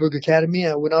Strasbourg Academy.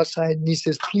 I went outside and he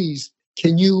says, please,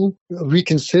 can you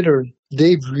reconsider?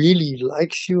 Dave really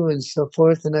likes you and so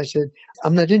forth. And I said,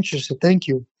 I'm not interested. Thank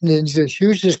you. And then he says,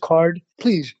 here's his card.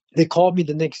 Please. They called me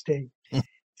the next day.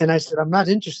 And I said, I'm not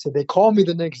interested. They called me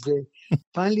the next day.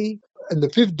 Finally, on the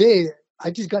fifth day, I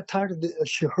just got tired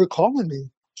of her calling me.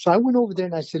 So I went over there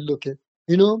and I said, look,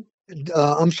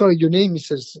 I'm sorry, your name? He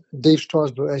says, Dave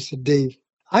Strasberg. I said, Dave,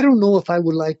 I don't know if I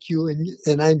would like you,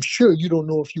 and I'm sure you don't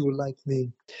know if you would like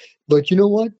me. But you know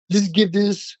what? Let's give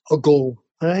this a go.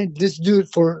 All right? Let's do it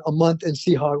for a month and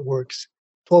see how it works.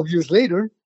 12 years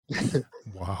later.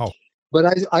 Wow. But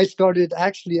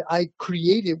I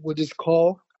created what is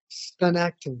called stunt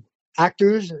acting.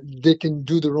 Actors, they can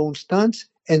do their own stunts,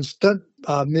 and stunt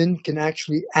men can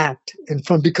actually act in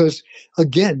front. Because,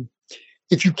 again,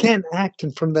 if you can't act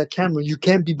in front of that camera, you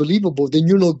can't be believable, then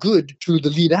you're no good to the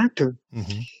lead actor.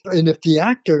 Mm-hmm. And if the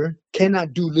actor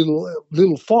cannot do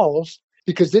little falls,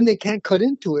 because then they can't cut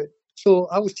into it. So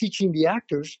I was teaching the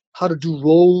actors how to do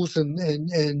rolls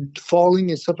and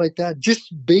falling and stuff like that,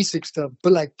 just basic stuff.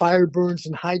 But like fire burns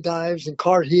and high dives and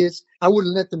car hits, I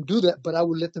wouldn't let them do that, but I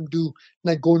would let them do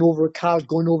like going over a couch,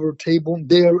 going over a table.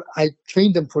 I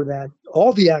trained them for that.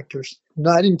 All the actors.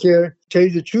 No, I didn't care. Tell you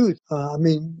the truth.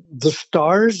 The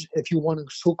stars, if you want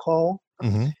to so call,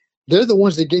 mm-hmm. They're the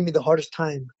ones that gave me the hardest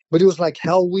time. But it was like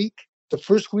hell week. The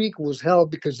first week was hell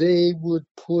because they would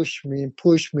push me,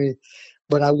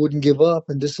 but I wouldn't give up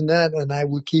and this and that. And I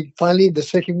would keep. Finally, the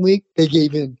second week, they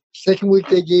gave in. Second week,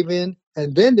 they gave in.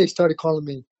 And then they started calling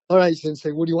me. All right,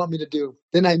 Sensei, what do you want me to do?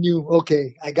 Then I knew,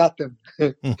 okay, I got them.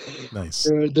 Nice.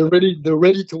 They're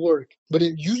ready to work. But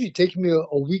it usually takes me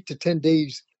a week to 10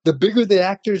 days. The bigger the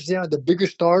actors they are, the bigger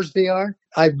stars they are,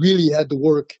 I really had to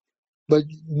work. But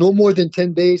no more than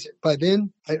 10 days. By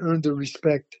then, I earned their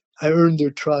respect. I earned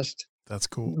their trust. That's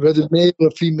cool. Whether male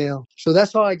or female. So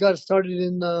that's how I got started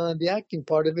in the acting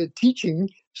part of it, teaching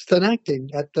stunt acting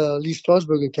at the Lee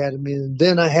Strasberg Academy. And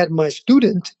then I had my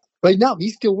student. Right now,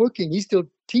 he's still working. He's still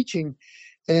teaching.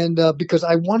 And because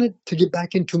I wanted to get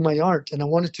back into my art and I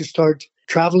wanted to start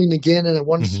traveling again and I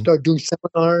wanted mm-hmm. to start doing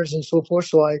seminars and so forth.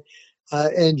 So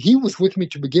and he was with me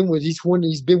to begin with. He's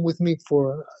been with me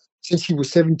since he was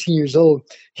 17 years old.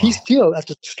 Wow. He's still at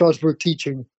the Strasberg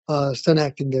teaching stunt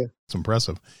acting there. It's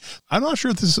impressive. I'm not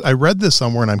sure if I read this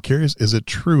somewhere and I'm curious, is it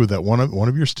true that one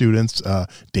of your students,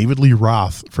 David Lee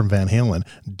Roth from Van Halen,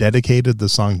 dedicated the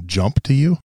song Jump to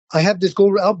you? I have this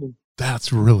gold album.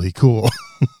 That's really cool.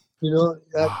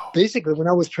 Wow. Basically when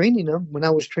I was training him,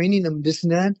 this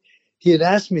and that, he had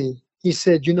asked me, he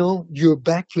said, you're a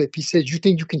backflip. He said, you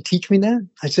think you can teach me that?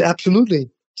 I said,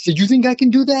 absolutely. He said, you think I can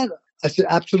do that? I said,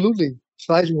 absolutely.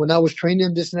 So when I was training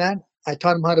him this and that, I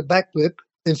taught him how to backflip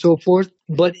and so forth.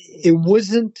 But it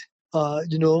wasn't, I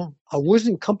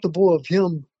wasn't comfortable of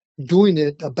him doing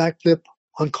a backflip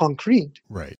on concrete.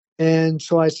 Right. And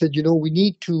so I said, we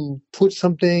need to put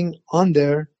something on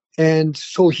there. And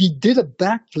so he did a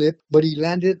backflip, but he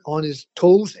landed on his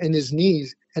toes and his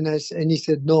knees. And he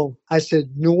said, no. I said,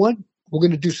 you know what? We're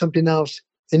going to do something else.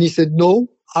 And he said, no,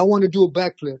 I want to do a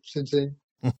backflip, Sensei.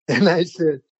 And I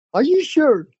said, are you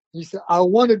sure? He said, I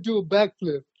want to do a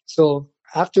backflip. So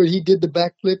after he did the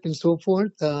backflip and so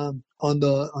forth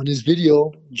on his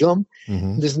video, Jump,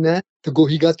 mm-hmm. this and that,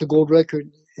 he got the gold record.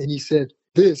 And he said,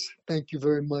 thank you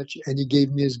very much. And he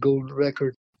gave me his gold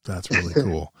record. That's really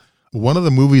cool. One of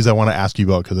the movies I want to ask you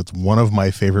about, because it's one of my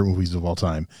favorite movies of all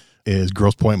time, is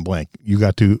Grosse Pointe Blank. You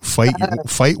got to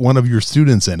fight one of your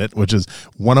students in it, which is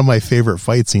one of my favorite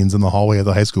fight scenes in the hallway of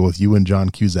the high school with you and John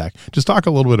Cusack. Just talk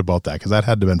a little bit about that, because that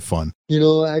had to have been fun.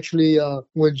 Actually,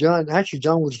 when John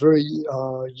was very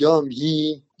young,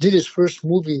 he did his first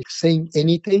movie, Saying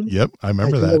Anything. Yep, I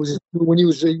remember that. When he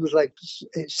was like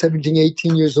 17,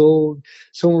 18 years old,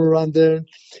 somewhere around there.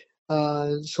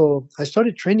 So I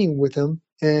started training with him,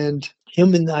 and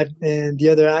him and the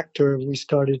other actor, we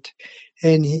started,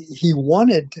 and he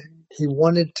wanted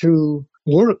to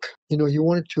work. He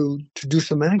wanted to do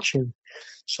some action.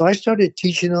 So I started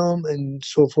teaching him and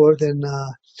so forth, and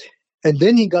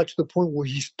then he got to the point where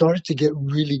he started to get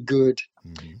really good.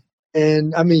 Mm-hmm.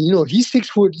 And I mean, he's 6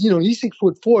 foot, he's 6'4",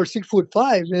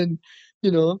 6'5", and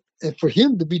and for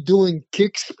him to be doing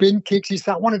spin kicks, he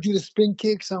said, I want to do the spin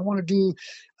kicks.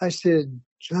 I said,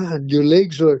 John, your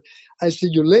legs,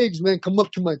 man, come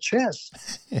up to my chest.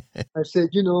 I said,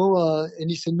 and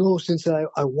he said, no, since I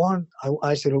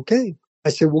said, okay. I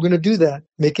said, we're going to do that.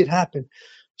 Make it happen.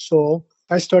 So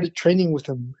I started training with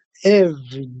him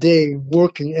every day,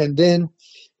 working. And then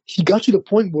he got to the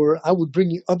point where I would bring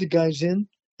the other guys in,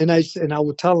 and I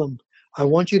would tell him, I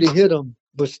want you to hit him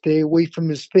but stay away from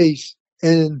his face.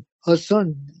 And our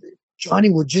son, Johnny,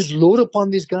 would just load up on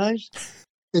these guys.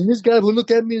 And this guy would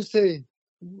look at me and say,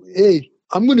 hey,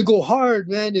 I'm going to go hard,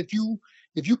 man. If you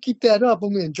keep that up,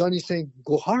 and Johnny's saying,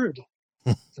 go hard.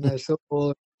 And I said,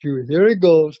 oh, dude, here it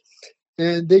goes.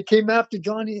 And they came after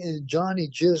Johnny, and Johnny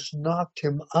just knocked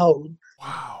him out.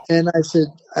 Wow. And I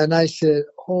said,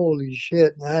 holy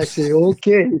shit. And I said,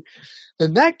 okay.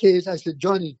 In that case, I said,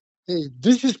 Johnny, hey,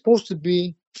 this is supposed to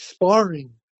be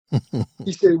sparring.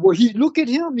 He said, well, look at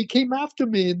him. He came after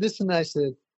me and this. And I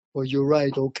said, well, you're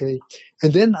right. Okay.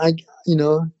 And then I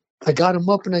got him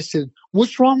up and I said,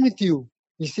 what's wrong with you?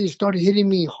 He said, he started hitting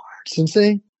me hard,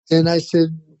 Sensei. And I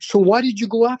said, so why did you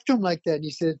go after him like that? And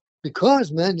he said,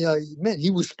 because, man,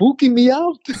 he was spooking me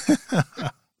out.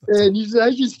 And he said,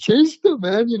 I just chased him,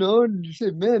 man, And he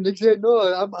said, man, they said, no,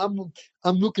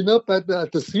 I'm looking up at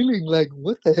the ceiling like,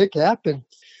 what the heck happened?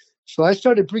 So I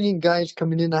started bringing guys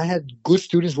coming in. I had good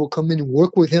students who will come in and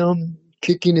work with him,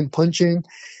 kicking and punching.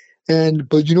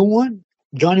 But you know what?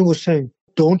 Johnny was saying,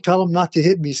 don't tell him not to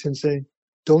hit me, Sensei.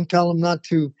 Don't tell him not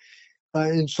to.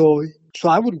 And so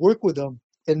I would work with him.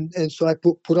 And so I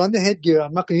put on the headgear.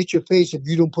 I'm not going to hit your face if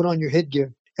you don't put on your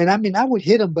headgear. And I would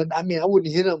hit him, but I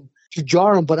wouldn't hit him to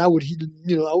jar him, but I would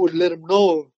let him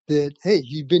know that, hey,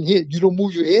 you've been hit. You don't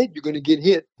move your head, you're going to get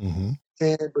hit. Mm-hmm.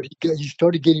 But he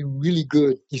started getting really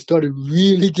good. He started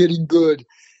really getting good.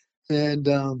 And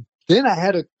then I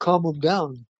had to calm him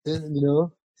down. And,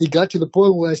 he got to the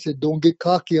point where I said, don't get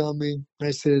cocky on me.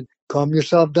 I said, calm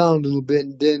yourself down a little bit.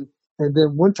 And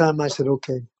then one time I said,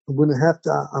 okay, I'm going to have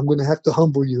to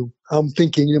humble you. I'm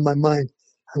thinking in my mind,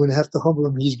 I'm going to have to humble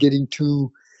him. He's getting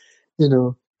too,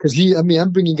 because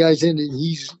I'm bringing guys in and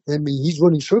he's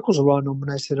running circles around him.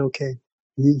 And I said, okay,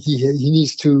 he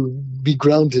needs to be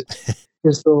grounded.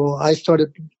 And so I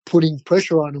started putting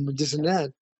pressure on him and this and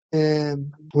that.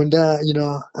 And when that,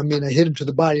 I hit him to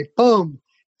the body, boom.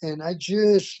 And I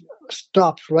just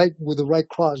stopped right with the right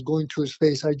cross going to his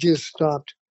face. I just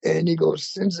stopped. And he goes,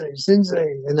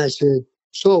 Sensei. And I said,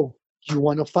 so you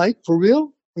want to fight for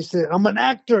real? He said, I'm an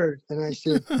actor. And I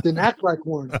said, then act like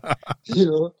one.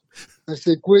 I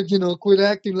said, quit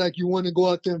acting like you want to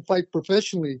go out there and fight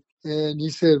professionally. And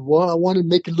he said, well, I want to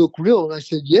make it look real. And I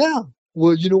said, yeah.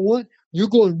 Well, you know what? You're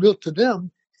going real to them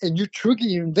and you're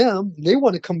triggering them. They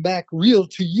want to come back real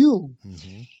to you.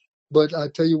 Mm-hmm. But I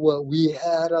tell you what, we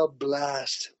had a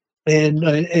blast. And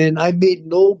I made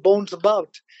no bones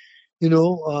about, I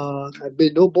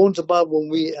made no bones about when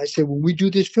we do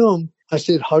this film, I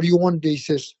said, how do you want it? He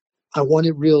says, I want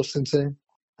it real, Sensei.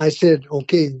 I said,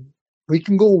 okay, we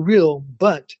can go real,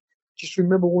 but just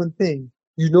remember one thing.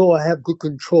 I have good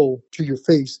control to your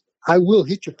face. I will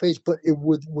hit your face, but it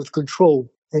with control.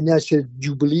 And I said, do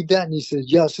you believe that? And he said,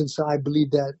 yeah, Sensei, I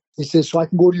believe that. He said, so I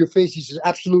can go to your face? He says,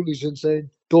 absolutely, Sensei.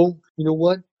 You know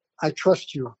what? I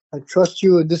trust you. I trust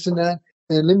you and this and that.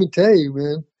 And let me tell you,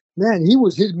 man, he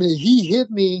was hitting me. He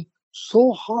hit me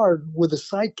so hard with a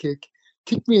side kick,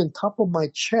 kicked me on top of my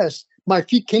chest. My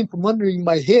feet came from under me.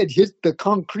 My head hit the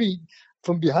concrete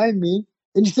from behind me.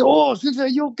 And he said, oh, Sensei, are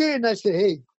you okay? And I said,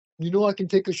 hey, I can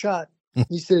take a shot.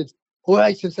 He said, all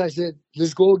right, Sensei. I said,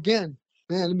 let's go again.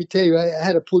 Man, let me tell you, I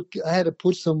had to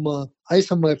put some ice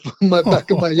on my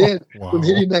back of my head from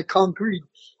hitting that concrete.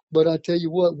 But I tell you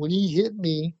what, when he hit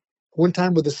me one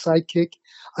time with a side kick,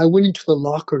 I went into the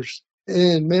lockers.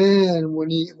 And man,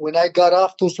 when I got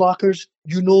off those lockers,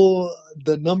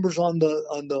 the numbers on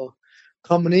the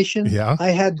combination. Yeah.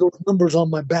 I had those numbers on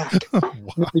my back. Wow.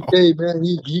 Let me tell you, man,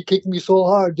 he kicked me so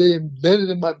hard they embedded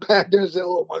in my back. I said,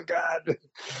 oh my God.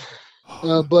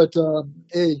 But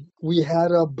hey, we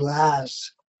had a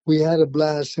blast.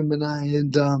 Him and I.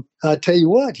 And I tell you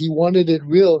what, he wanted it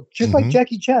real, just like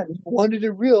Jackie Chan. He wanted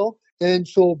it real. And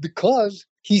so because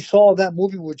he saw that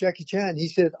movie with Jackie Chan, he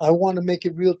said, I want to make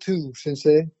it real too,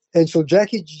 Sensei. And so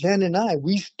Jackie Chan and I,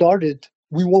 we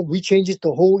changed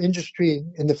the whole industry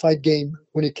in the fight game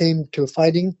when it came to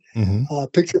fighting,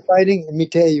 picture fighting. And me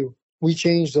tell you, we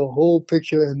changed the whole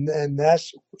picture. And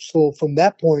that's, so from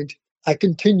that point, I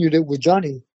continued it with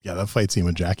Johnny. Yeah, that fight scene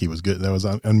with Jackie was good. That was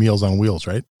on Meals on Wheels,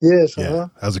 right? Yes. Yeah,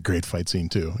 that was a great fight scene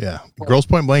too. Yeah. Grosse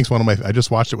Pointe Blank's one of my, I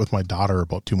just watched it with my daughter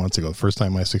about 2 months ago. The first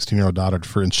time my 16-year-old daughter,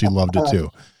 and she loved it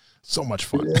too. So much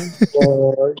fun.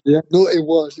 Yeah. No, it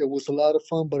was a lot of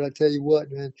fun, but I tell you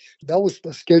what, man, that was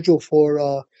scheduled for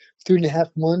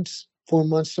 3.5 months, 4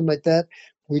 months, something like that.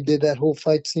 We did that whole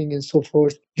fight scene and so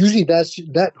forth. Usually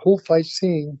that whole fight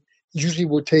scene usually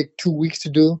would take 2 weeks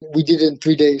to do. We did it in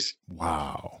 3 days.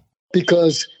 Wow.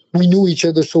 Because we knew each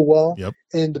other so well. Yep.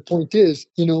 And the point is,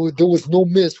 there was no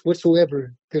miss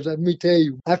whatsoever. Because let me tell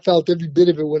you, I felt every bit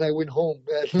of it when I went home.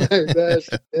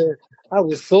 I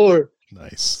was sore.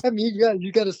 Nice. I mean,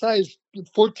 you got a size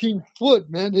 14 foot,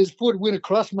 man. His foot went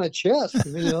across my chest,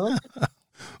 you know.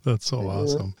 That's so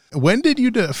awesome. When did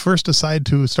you first decide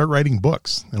to start writing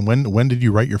books? And when did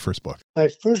you write your first book? My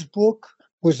first book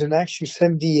was in actually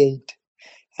 78.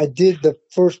 I did the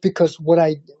first because what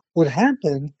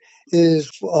happened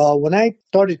is when I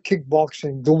started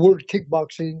kickboxing, the word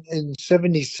kickboxing in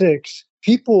 76,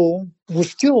 people were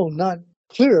still not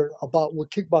clear about what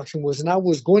kickboxing was. And I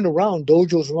was going around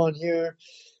dojos around here,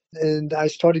 and I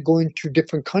started going to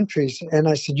different countries. And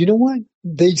I said, you know what?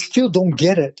 They still don't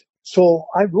get it. So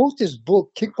I wrote this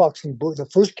book, kickboxing book, the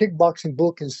first kickboxing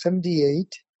book in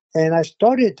 78. And I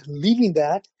started leaving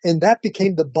that, and that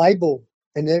became the Bible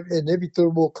in every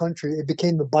third world country. It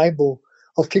became the Bible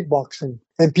of kickboxing.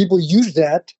 And people use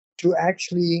that to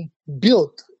actually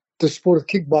build the sport of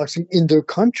kickboxing in their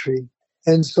country.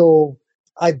 And so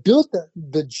I built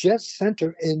the Jet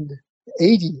Center in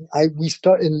 80. We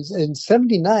start in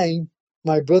 79.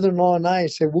 My brother-in-law and I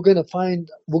said, we're gonna find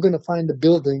a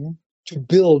building to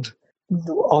build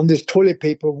on this toilet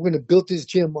paper. We're gonna build this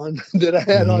gym on that I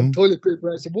had on toilet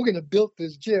paper. I said, we're gonna build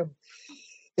this gym.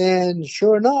 And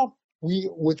sure enough,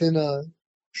 within a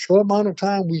short amount of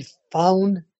time, we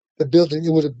found the building.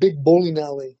 It was a big bowling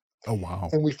alley. Oh, wow.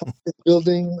 And we found the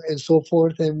building and so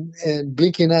forth. And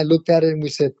Blinky and I looked at it and we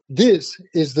said, this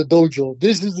is the dojo.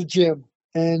 This is the gym.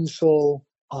 And so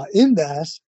in that,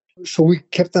 so we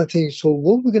kept on thinking, so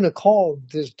what are we going to call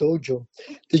this dojo?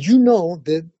 Did you know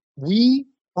that we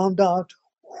found out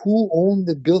who owned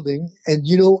the building? And,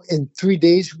 you know, in 3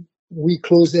 days, we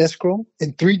closed escrow.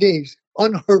 In 3 days.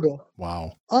 Unheard of.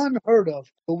 Wow. Unheard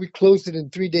of. But we closed it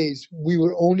in 3 days. We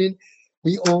owned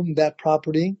that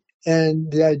property.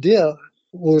 And the idea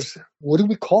was, what do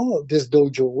we call this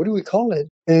dojo? What do we call it?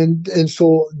 And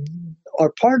so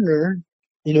our partner,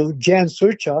 you know, Jan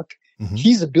Surchuk,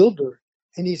 he's a builder.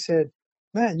 And he said,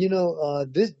 man, you know,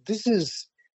 this is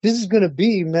going to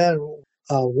be, man,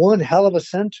 one hell of a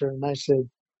center. And I said,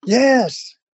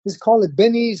 yes, just call it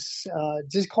Benny's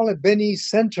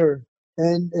Center.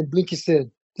 And Blinky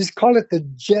said, just call it the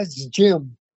Jets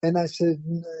Gym. And I said,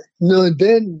 no. And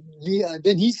then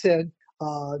he said,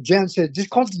 Jan said, just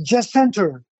call it the Jet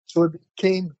Center. So it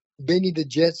became Benny the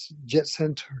Jet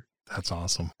Center. That's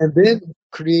awesome. And then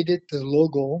created the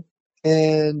logo.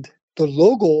 And the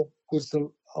logo was the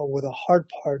hard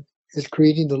part is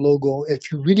creating the logo.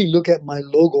 If you really look at my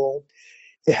logo,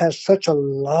 it has such a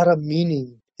lot of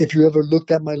meaning. If you ever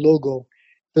looked at my logo,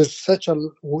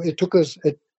 it took us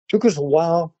a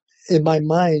while in my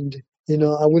mind. You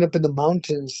know, I went up in the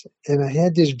mountains and I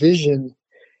had this vision.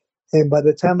 And by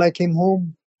the time I came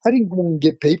home, I didn't go and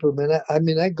get paper, man.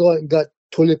 I got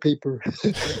toilet paper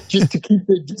just to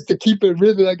keep it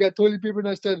real. I got toilet paper and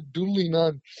I started doodling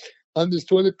on this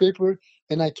toilet paper,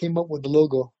 and I came up with the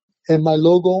logo. And my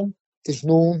logo is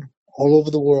known all over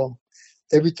the world.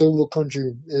 Every third world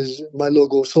country is my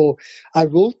logo. So I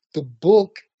wrote the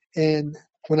book, and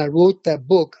when I wrote that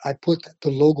book, I put the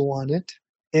logo on it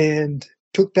and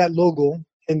took that logo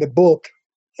in the book,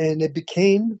 and it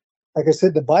became, like I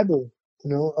said, the Bible, you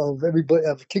know, of everybody,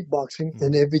 of kickboxing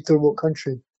in every third world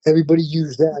country. Everybody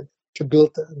used that to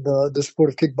build the sport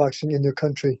of kickboxing in their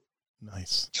country.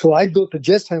 Nice. So I built the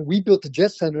Jet Center. We built the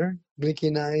Jet Center, Blinky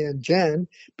and I and Jan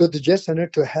built the Jet Center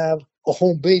to have a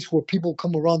home base where people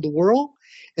come around the world,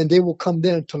 and they will come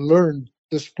there to learn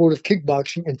the sport of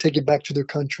kickboxing and take it back to their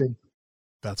country.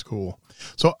 That's cool.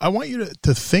 So I want you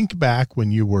to think back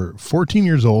when you were 14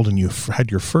 years old and you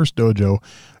had your first dojo,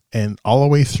 and all the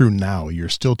way through now. You're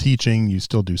still teaching, you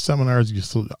still do seminars, you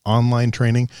still do online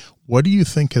training. What do you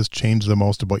think has changed the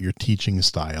most about your teaching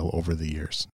style over the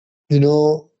years? You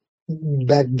know,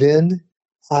 back then,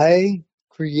 I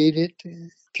created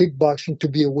kickboxing to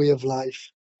be a way of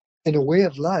life. And a way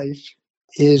of life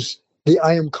is the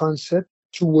I am concept,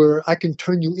 to where I can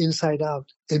turn you inside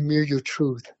out and mirror your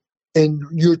truth. And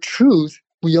your truth,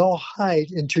 we all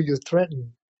hide until you're threatened.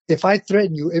 If I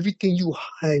threaten you, everything you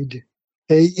hide,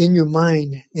 in your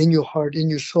mind, in your heart, in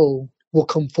your soul, will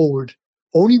come forward.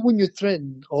 Only when you're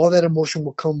threatened, all that emotion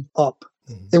will come up.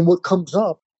 And what comes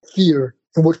up, fear.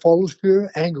 And what follows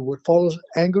fear, anger. What follows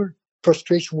anger,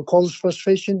 frustration. What follows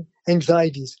frustration,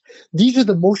 anxieties. These are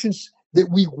the emotions that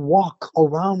we walk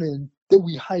around in, that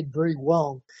we hide very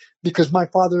well. Because my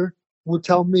father would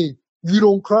tell me, you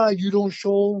don't cry, you don't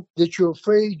show that you're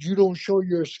afraid, you don't show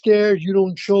you're scared, you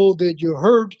don't show that you're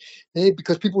hurt,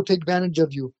 because people take advantage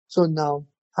of you. So now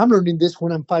I'm learning this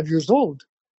when I'm 5 years old.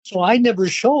 So I never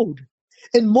showed.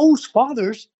 And most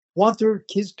fathers want their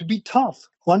kids to be tough,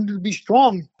 want them to be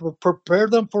strong, prepare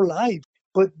them for life.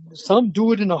 But some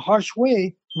do it in a harsh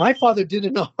way. My father did it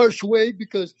in a harsh way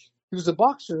because He was a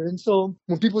boxer. And so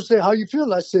when people say, how you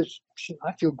feel? I said, "Shit,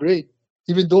 I feel great.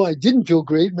 Even though I didn't feel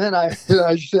great, man, I said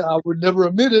I would never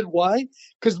admit it. Why?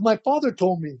 Because my father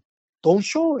told me, don't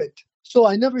show it. So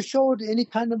I never showed any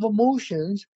kind of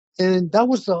emotions. And that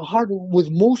was the hard with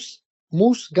most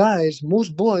guys,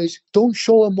 most boys don't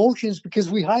show emotions because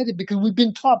we hide it because we've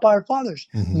been taught by our fathers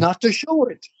not to show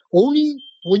it. Only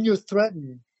when you're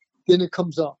threatened, then it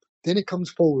comes up, then it comes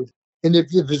forward. And if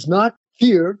it's not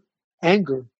fear,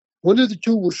 anger, one of the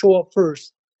two will show up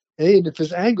first. Hey, and if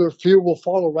it's anger, fear will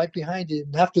follow right behind it.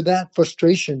 And after that,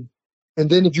 frustration. And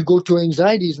then if you go to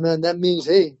anxieties, man, that means,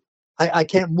 hey, I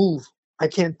can't move. I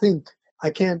can't think.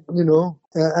 I can't,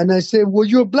 And I said, well,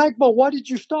 you're a black belt. Why did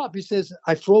you stop? He says,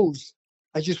 I froze.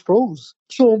 I just froze.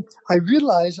 So I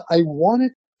realized I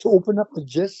wanted to open up a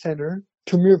Jet Center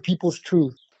to mirror people's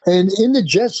truth. And in the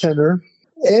Jet Center,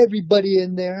 everybody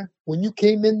in there, when you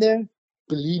came in there,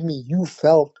 believe me, you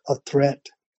felt a threat.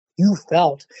 You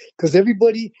felt. Because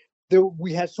everybody,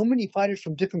 we had so many fighters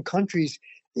from different countries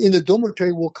in the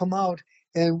dormitory will come out,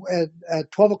 and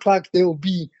at 12 o'clock, they will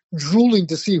be drooling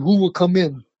to see who will come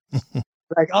in.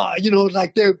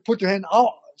 Like they put their hand,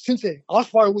 oh, Sensei, I'll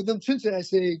spar with them. Sensei, I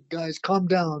say, guys, calm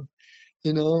down,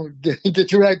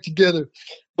 get your act together.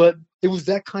 But it was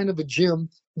that kind of a gym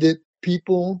that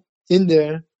people in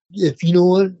there, if you know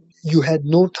what, you had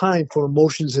no time for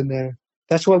emotions in there.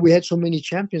 That's why we had so many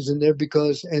champions in there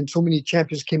and so many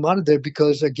champions came out of there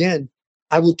because, again,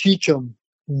 I would teach them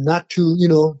not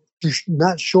to,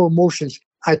 not show emotions.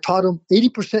 I taught them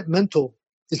 80% mental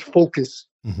is focus.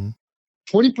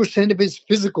 20% of it is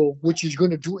physical, which you're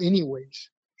going to do anyways.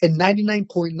 And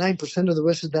 99.9% of the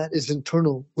rest of that is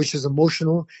internal, which is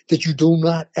emotional, that you do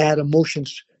not add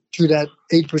emotions to that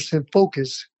 8%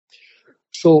 focus.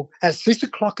 So at 6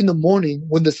 o'clock in the morning,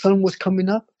 when the sun was coming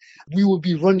up, we would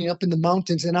be running up in the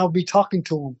mountains and I would be talking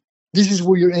to them. This is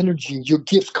where your energy, your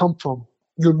gifts come from,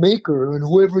 your maker and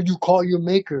whoever you call your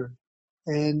maker.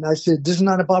 And I said, this is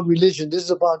not about religion. This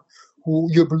is about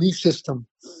your belief system.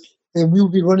 And we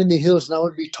would be running the hills and I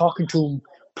would be talking to them,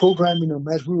 programming them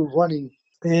as we were running.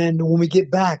 And when we get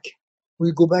back,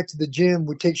 we go back to the gym,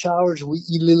 we take showers, we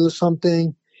eat a little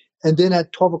something. And then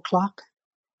at 12 o'clock,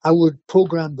 I would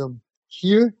program them.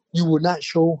 Here, you will not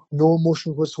show no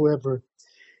emotion whatsoever.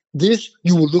 This,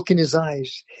 you will look in his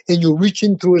eyes and you'll reach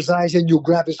in through his eyes and you'll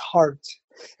grab his heart.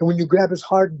 And when you grab his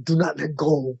heart, do not let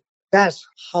go. That's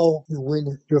how you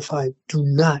win your fight. Do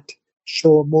not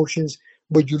show emotions,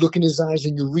 but you look in his eyes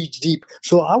and you reach deep.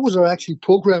 So I was actually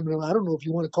programming him. I don't know if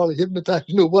you want to call it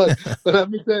hypnotizing or what, but let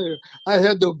me tell you, I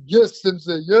had them, yes,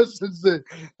 sensei, yes, sensei.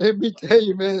 Let me tell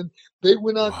you, man, they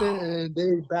went out there and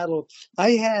they battled.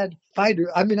 I had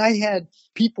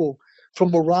people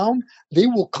from around. They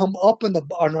will come up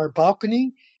on our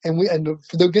balcony and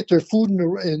they'll get their food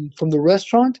from the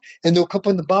restaurant and they'll come up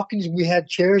on the balconies. We had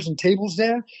chairs and tables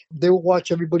there. They will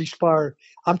watch everybody spar.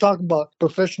 I'm talking about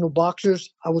professional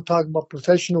boxers. I was talking about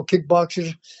professional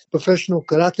kickboxers, professional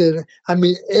karate. I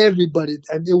mean, everybody.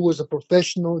 And it was a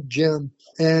professional gym.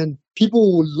 And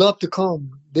people would love to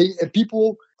come.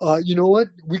 You know what?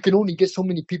 We can only get so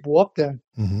many people up there.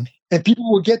 And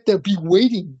people will get there, be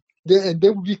waiting. And they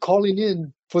will be calling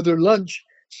in for their lunch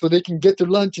so they can get their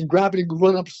lunch and grab it and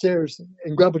run upstairs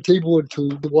and grab a table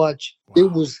to watch. Wow.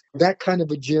 It was that kind of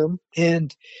a gym.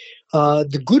 And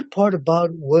the good part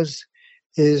about it was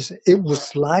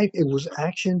live, it was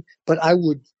action, but I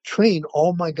would train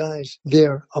all my guys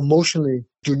there emotionally.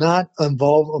 Do not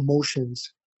involve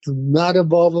emotions. Do not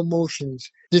involve emotions.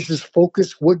 This is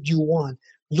focus. What do you want?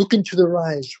 Look into their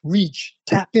eyes, reach,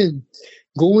 tap in,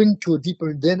 go into a deeper.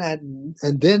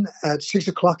 And then at 6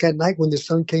 o'clock at night when the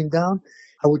sun came down,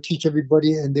 I would teach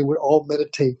everybody and they would all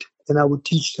meditate. And I would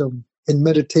teach them in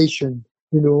meditation,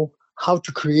 how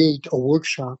to create a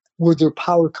workshop where their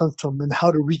power comes from and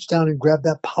how to reach down and grab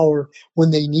that power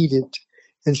when they need it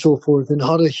and so forth, and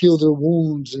how to heal their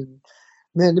wounds. And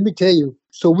man, let me tell you,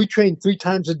 so we trained 3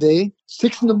 times a day,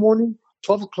 6 in the morning,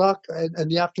 12 o'clock in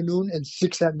the afternoon, and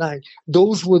 6 at night.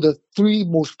 Those were the 3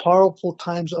 most powerful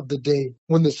times of the day.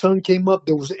 When the sun came up,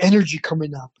 there was energy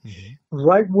coming up.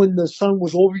 Right when the sun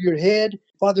was over your head,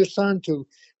 Father, Son to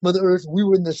Mother Earth, we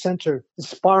were in the center,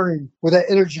 sparring with that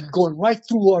energy going right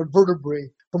through our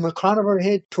vertebrae, from the crown of our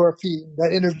head to our feet.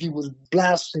 That energy was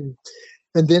blasting.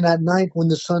 And then at night, when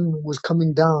the sun was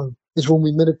coming down, is when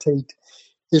we meditate,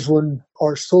 is when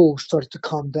our soul started to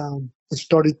calm down. It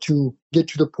started to get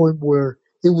to the point where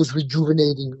it was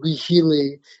rejuvenating,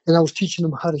 rehealing. And I was teaching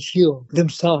them how to heal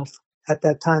themselves at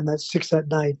that time, at 6 at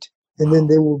night. And then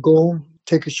they will go,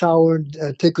 take a shower,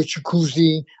 take a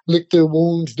jacuzzi, lick their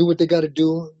wounds, do what they got to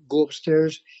do, go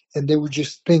upstairs and they would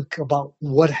just think about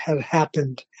what had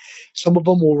happened. Some of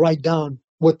them will write down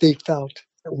what they felt,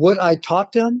 what I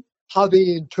taught them, how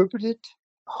they interpreted,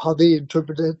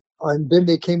 and then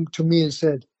they came to me and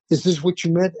said, "Is this what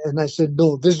you meant?" And I said,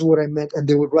 "No, this is what I meant." And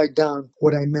they would write down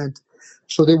what I meant.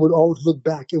 So they would always look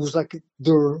back. It was like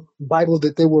their Bible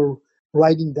that they were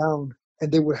writing down,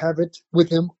 and they would have it with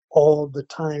them all the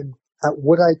time at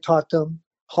what I taught them,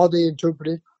 how they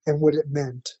interpreted, and what it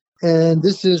meant. And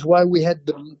this is why we had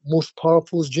the most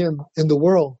powerful gym in the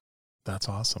world. That's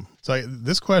awesome. So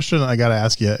this question I got to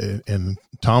ask you, and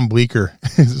Tom Bleeker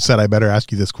said I better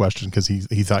ask you this question because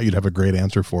he thought you'd have a great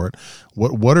answer for it.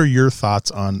 What are your thoughts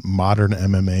on modern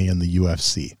MMA and the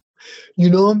UFC? You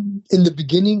know, in the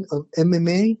beginning of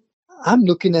MMA, I'm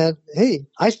looking at, hey,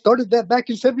 I started that back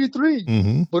in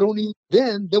 73, but only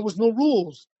then there was no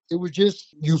rules. It was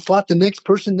just you fought the next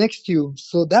person next to you.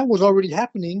 So that was already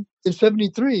happening in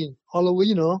 73, all the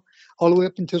way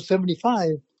up until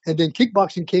 75. And then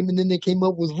kickboxing came, and then they came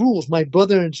up with rules. My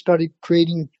brother had started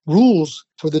creating rules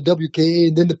for the WKA,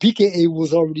 and then the PKA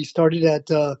was already started at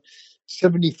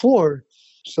 74.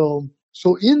 So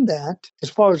in that, as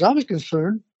far as I was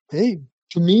concerned, hey,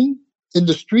 to me, in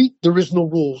the street, there is no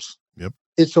rules. Yep.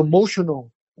 It's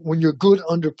emotional. When you're good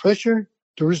under pressure,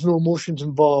 there is no emotions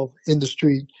involved in the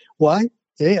street. Why?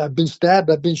 Hey, I've been stabbed.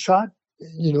 I've been shot.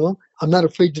 I'm not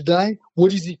afraid to die.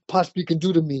 What is he possibly can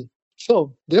do to me?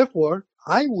 So therefore,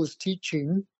 I was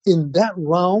teaching in that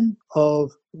realm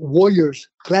of warriors,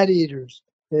 gladiators,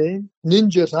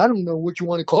 ninjas. I don't know what you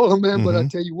want to call them, man, but I'll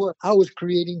tell you what, I was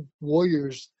creating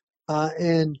warriors.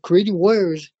 And creating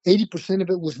warriors, 80% of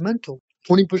it was mental.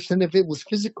 20% of it was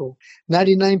physical.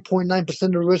 99.9%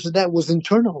 of the rest of that was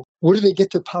internal. Where do they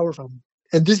get their power from?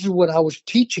 And this is what I was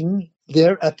teaching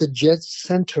there at the Jet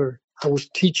Center. I was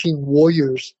teaching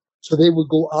warriors. So they would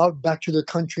go out back to their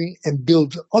country and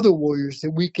build other warriors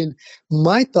that we can.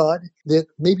 My thought that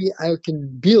maybe I can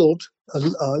build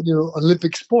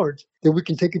Olympic sport, that we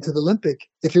can take it to the Olympic.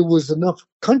 If it was enough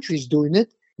countries doing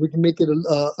it, we can make it an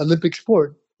Olympic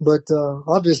sport. But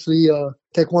obviously,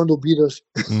 Taekwondo beat us.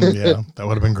 Yeah, that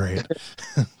would have been great.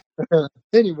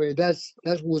 Anyway,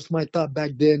 that was my thought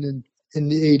back then in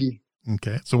the 80s.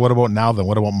 Okay. So what about now then?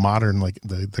 What about modern, like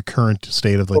the current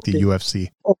state of the UFC?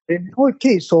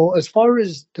 Okay. So as far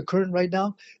as the current right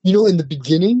now, in the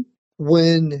beginning,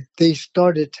 when they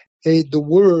started, the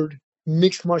word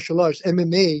mixed martial arts,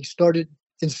 MMA, started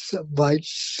by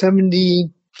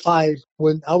 75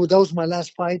 when that was my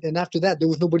last fight. And after that, there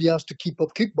was nobody else to keep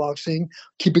up kickboxing,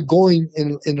 keep it going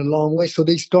in a long way. So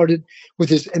they started with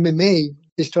this MMA.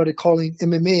 They started calling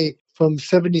MMA from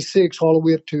 76 all the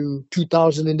way up to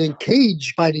 2000. And then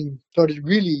cage fighting started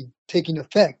really taking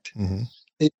effect.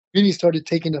 It really started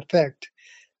taking effect.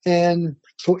 And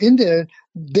so in there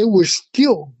was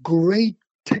still great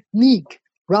technique,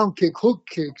 round kick, hook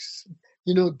kicks,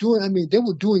 they were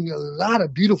doing a lot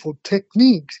of beautiful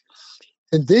techniques.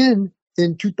 And then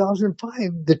in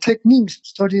 2005, the techniques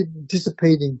started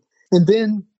dissipating. And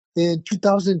then in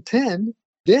 2010,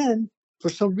 then for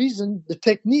some reason, the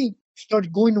technique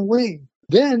started going away.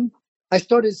 Then I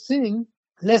started seeing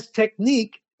less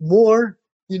technique, more,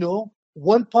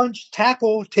 one punch,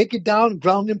 tackle, take it down,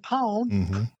 ground and pound.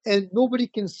 And nobody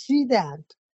can see that.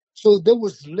 So there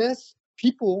was less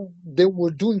people that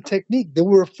were doing technique. They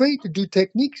were afraid to do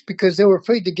techniques because they were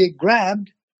afraid to get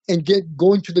grabbed and get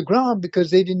going to the ground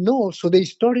because they didn't know. So they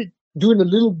started doing a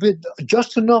little bit,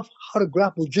 just enough how to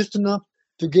grapple, just enough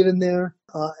to get in there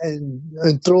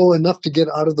and throw enough to get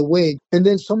out of the way. And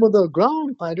then some of the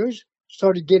ground fighters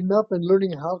started getting up and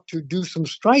learning how to do some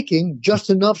striking, just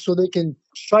enough so they can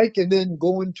strike and then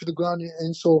go into the ground.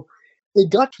 And so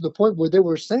it got to the point where they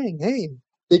were saying, hey,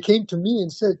 they came to me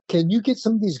and said, can you get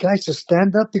some of these guys to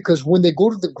stand up? Because when they go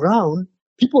to the ground,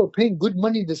 people are paying good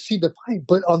money to see the fight.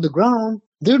 But on the ground,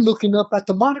 they're looking up at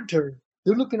the monitor.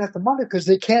 They're looking at the monitor because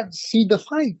they can't see the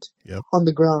fight on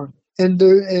the ground. And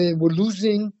we're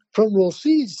losing front row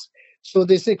seats. So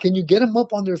they say, can you get them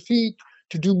up on their feet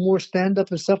to do more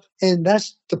stand-up and stuff? And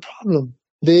that's the problem.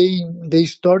 They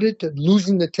started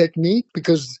losing the technique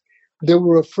because they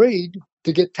were afraid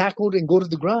to get tackled and go to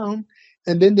the ground.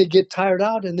 And then they get tired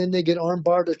out, and then they get arm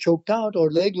barred or choked out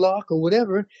or leg lock or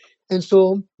whatever. And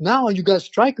so now you got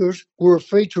strikers who are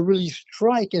afraid to really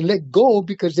strike and let go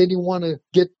because they didn't want to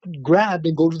get grabbed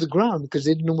and go to the ground because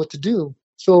they didn't know what to do.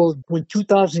 So when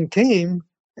 2000 came,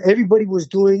 everybody was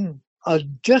doing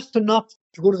just enough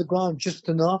to go to the ground, just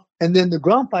enough. And then the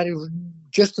ground fighting was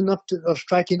just enough to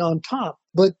striking on top.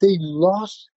 But they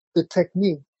lost the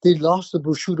technique. They lost the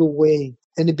Bushido way.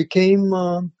 And it became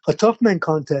a tough man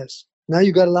contest. Now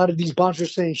you got a lot of these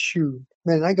bouncers saying, shoot,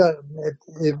 man,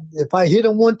 if I hit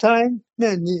them one time,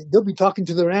 man, they'll be talking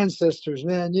to their ancestors,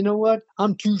 man, you know what?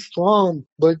 I'm too strong.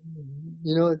 But,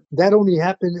 that only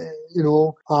happened,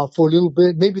 for a little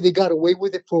bit. Maybe they got away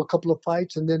with it for a couple of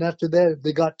fights. And then after that,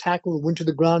 they got tackled, went to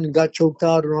the ground and got choked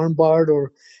out or armbarred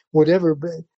or whatever.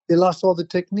 But they lost all the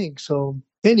technique. So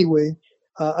anyway,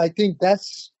 I think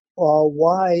that's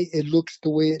why it looks the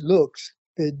way it looks.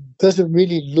 It doesn't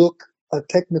really look a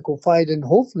technical fight, and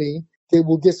hopefully they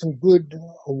will get some good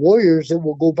warriors that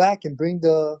will go back and bring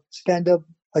the stand-up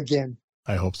again.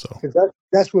 I hope so.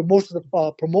 That's what most of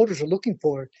the promoters are looking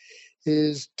for,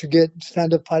 is to get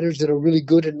stand-up fighters that are really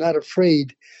good and not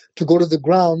afraid to go to the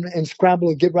ground and scramble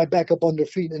and get right back up on their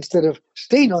feet instead of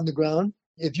staying on the ground.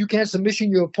 If you can't submission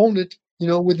your opponent,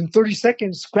 within 30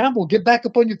 seconds, scramble, get back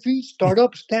up on your feet, start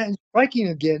up, stand, striking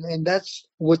again. And that's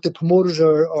what the promoters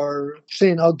are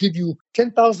saying. I'll give you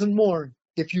 10,000 more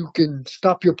if you can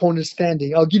stop your opponent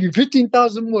standing. I'll give you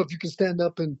 15,000 more if you can stand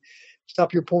up and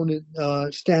stop your opponent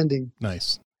standing.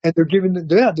 Nice. And they're giving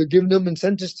them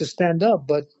incentives to stand up,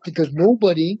 but because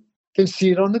nobody can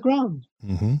see it on the ground.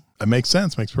 Mm-hmm. That makes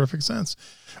sense. Makes perfect sense.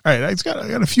 All right. I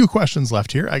got a few questions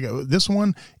left here. I got this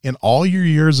one. In all your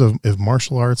years of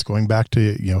martial arts, going back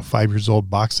to, 5 years old,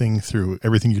 boxing, through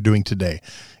everything you're doing today,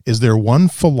 is there one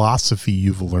philosophy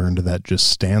you've learned that just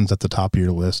stands at the top of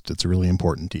your list? It's really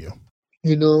important to you.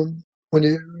 When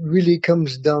it really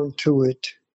comes down to it,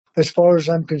 as far as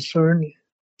I'm concerned,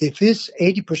 if it's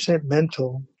 80%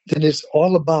 mental, then it's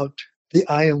all about the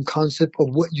I am concept of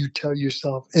what you tell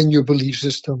yourself and your belief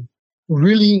system.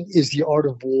 Really is the art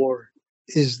of war,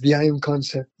 is the I am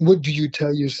concept. What do you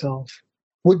tell yourself?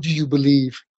 What do you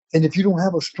believe? And if you don't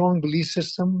have a strong belief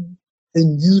system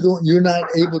and you're not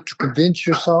able to convince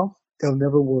yourself, they'll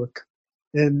never work.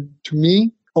 And to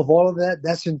me, of all of that,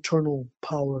 that's internal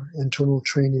power, internal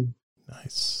training.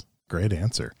 Nice. Great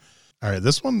answer. All right.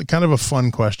 This one, kind of a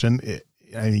fun question.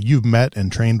 You've met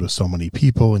and trained with so many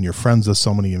people and you're friends with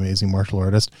so many amazing martial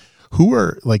artists. Who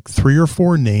are like 3 or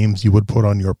 4 names you would put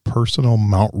on your personal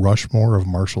Mount Rushmore of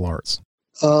martial arts?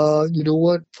 You know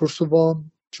what? First of all,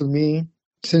 to me,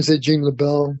 Sensei Jing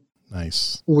LaBelle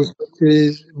nice.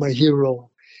 is my hero.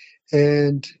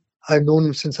 And I've known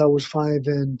him since I was 5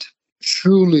 and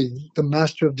truly the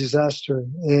master of disaster.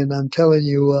 And I'm telling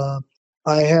you,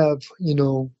 I have,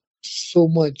 so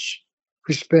much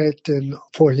respect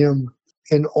for him.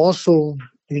 And also,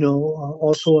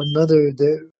 another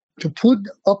to put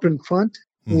up in front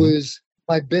was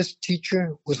my best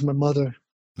teacher was my mother.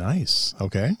 Nice.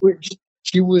 Okay.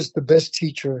 She was the best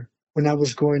teacher when I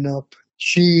was growing up.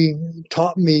 She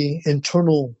taught me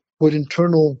what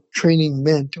internal training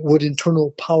meant, what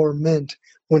internal power meant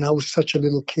when I was such a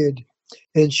little kid.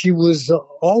 And she was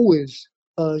always,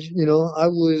 I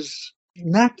was,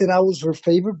 not that I was her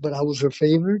favorite, but I was her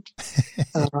favorite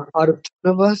out of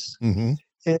 10 of us. Mm-hmm.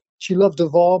 And she loved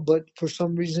Duvall, but for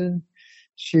some reason,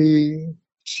 she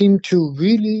seemed to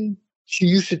really, she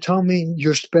used to tell me,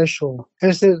 you're special.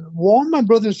 And I said, well, all my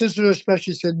brothers and sisters are special.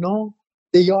 She said, no,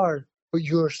 they are, but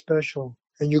you're special.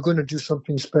 And you're going to do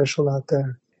something special out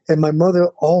there. And my mother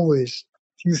always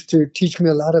used to teach me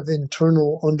a lot of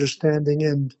internal understanding.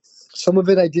 And some of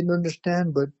it I didn't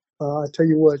understand, but I tell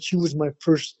you what, she was my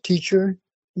first teacher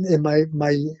and my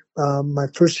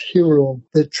first hero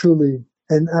that truly.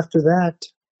 And after that,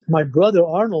 my brother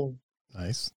Arnold,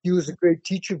 nice. He was a great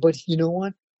teacher, but you know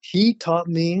what? He taught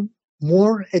me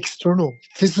more external,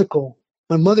 physical.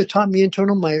 My mother taught me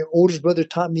internal. My oldest brother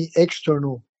taught me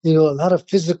external. A lot of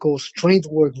physical strength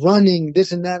work, running,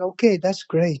 this and that. Okay, that's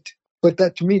great. But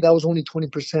that to me, that was only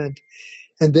 20%.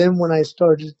 And then when I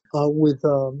started with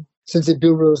Sensei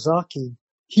Bill Rozaki,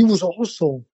 he was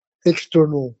also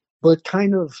external, but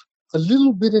kind of a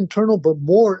little bit internal, but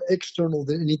more external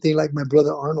than anything like my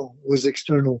brother Arnold was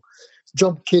external.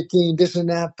 Jump kicking, this and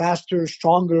that, faster,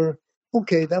 stronger.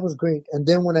 Okay, that was great. And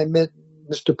then when I met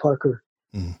Mr. Parker,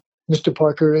 Mr.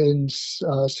 Parker in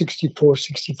 64,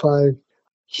 65,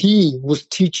 he was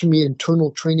teaching me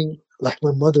internal training like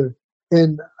my mother.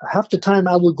 And half the time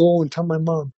I would go and tell my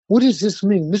mom, what does this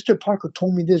mean? Mr. Parker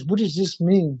told me this. What does this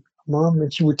mean, Mom?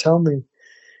 And she would tell me.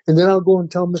 And then I'll go and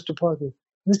tell Mr.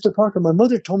 Parker, my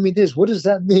mother told me this. What does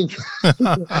that mean?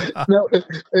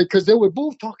 Because they were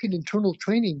both talking internal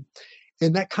training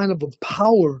and that kind of a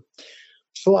power.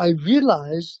 So I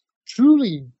realized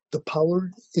truly the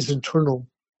power is internal,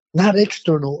 not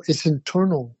external. It's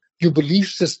internal, your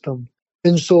belief system.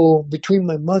 And so between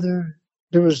my mother,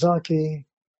 Hirazaki,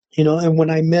 and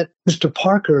when I met Mr.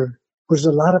 Parker, was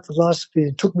a lot of philosophy.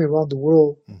 It took me around the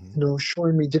world,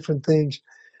 showing me different things.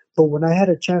 But when I had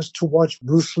a chance to watch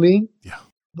Bruce Lee,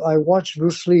 I watched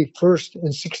Bruce Lee first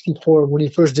in 64 when he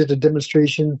first did a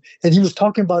demonstration, and he was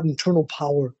talking about internal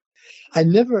power. I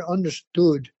never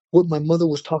understood what my mother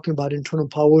was talking about internal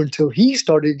power until he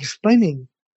started explaining.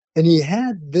 And he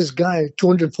had this guy,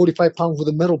 245 pounds, with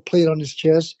a metal plate on his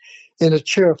chest and a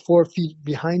chair 4 feet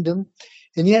behind him.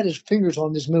 And he had his fingers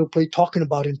on this metal plate talking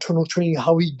about internal training,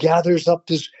 how he gathers up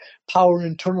this power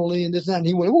internally and this and that. And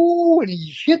he went, ooh, and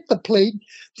he hit the plate.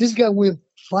 This guy went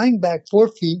flying back 4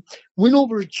 feet, went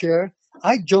over a chair.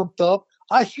 I jumped up.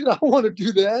 I said, I want to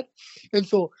do that. And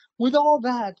so with all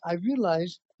that, I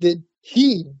realized that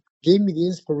he gave me the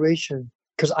inspiration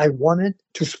because I wanted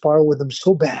to spar with him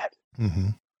so bad. Mm-hmm.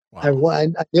 Wow. I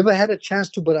never had a chance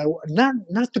to, but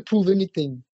not to prove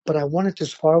anything, but I wanted to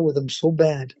spar with him so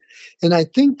bad. And I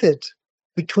think that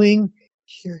between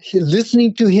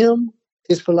listening to him,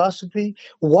 his philosophy,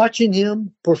 watching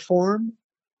him perform,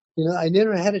 I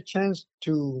never had a chance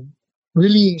to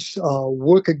really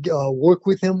work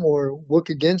with him or work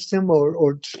against him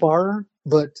or spar.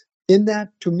 But in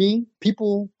that, to me,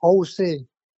 people always say,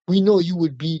 we know you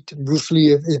would beat Bruce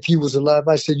Lee if he was alive.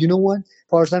 I said, you know what? As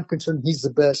far as I'm concerned, he's the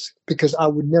best because I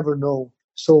would never know.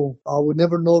 So I would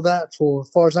never know that. For as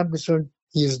far as I'm concerned,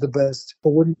 he is the best.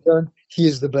 For what he's done, he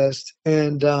is the best.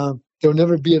 And there'll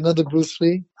never be another Bruce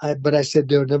Lee. But I said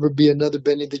there'll never be another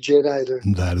Benny the Jet either.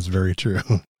 That is very true.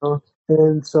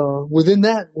 And so with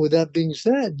that being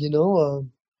said,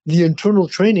 the internal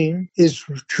training is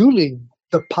truly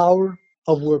the power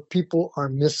of where people are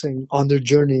missing on their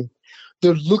journey.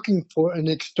 They're looking for an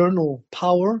external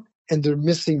power and they're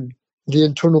missing the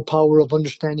internal power of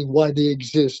understanding why they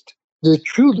exist. They're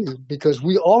truly, because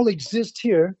we all exist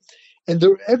here and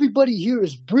everybody here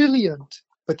is brilliant,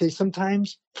 but they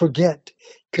sometimes forget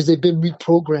because they've been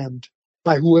reprogrammed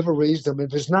by whoever raised them.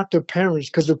 If it's not their parents,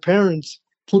 because their parents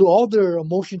put all their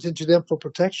emotions into them for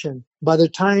protection. By the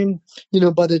time,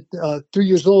 by the 3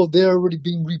 years old, they're already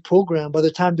being reprogrammed. By the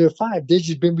time they're 5, they've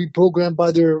just been reprogrammed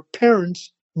by their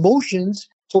parents' emotions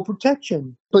for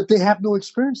protection, but they have no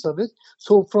experience of it.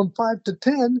 So from 5 to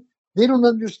 10, they don't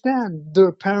understand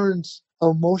their parents'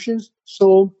 emotions.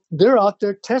 So they're out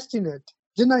there testing it.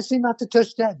 Didn't I say not to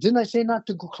touch that? Didn't I say not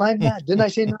to go climb that? Didn't I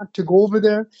say not to go over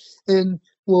there? And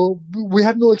well, we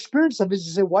have no experience of it.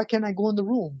 You say, why can't I go in the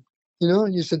room?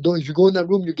 And you said, if you go in that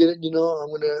room, you get it,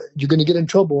 you're going to get in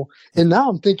trouble. And now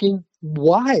I'm thinking,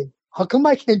 why? How come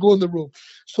I can't go in the room?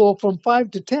 So from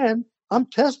 5 to 10, I'm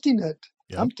testing it.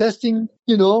 Yep. I'm testing,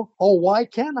 why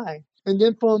can't I? And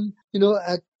then from,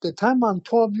 at the time I'm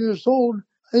 12 years old,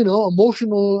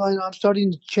 emotional, I'm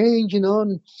starting to change,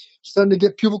 and starting to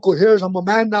get pubical hairs. I'm a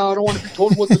man now. I don't want to be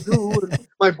told what to do.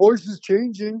 My voice is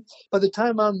changing. By the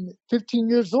time I'm 15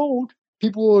 years old,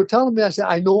 people were telling me, I said,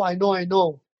 I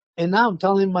know. And now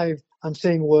I'm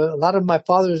saying, well, a lot of my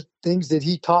father's things that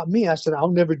he taught me, I said, I'll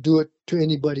never do it to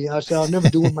anybody. I said, I'll never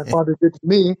do what my father did to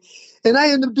me. And I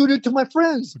end up doing it to my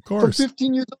friends. Of course. From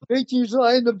 15 years old, 18 years old,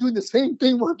 I end up doing the same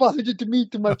thing my father did to me,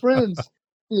 to my friends.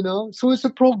 So it's a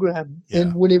program. Yeah.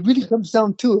 And when it really comes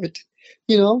down to it,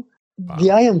 wow.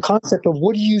 The I am concept of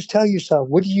what do you tell yourself?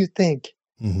 What do you think?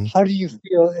 Mm-hmm. How do you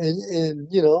feel?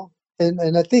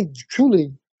 And I think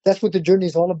truly that's what the journey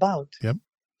is all about. Yep.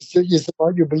 It's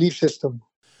about your belief system.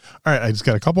 All right. I just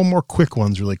got a couple more quick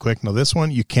ones really quick. Now this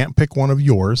one, you can't pick one of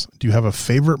yours. Do you have a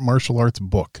favorite martial arts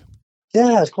book?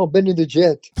 Yeah, it's called Benny the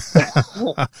Jet.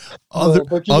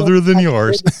 other than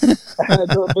yours.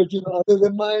 No, but other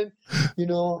than mine,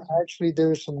 actually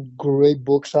there's some great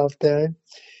books out there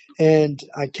and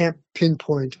I can't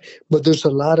pinpoint, but there's a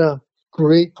lot of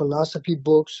great philosophy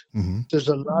books. Mm-hmm. There's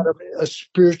a lot of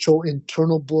spiritual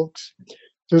internal books.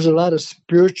 There's a lot of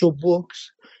spiritual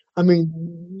books. I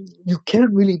mean, you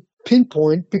can't really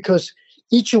pinpoint because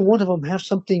each and one of them have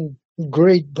something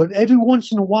great, but every once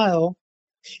in a while,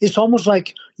 it's almost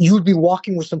like you would be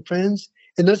walking with some friends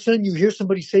and all of a sudden you hear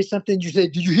somebody say something, you say,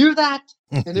 did you hear that?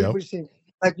 And everybody's saying,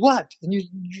 like what? And you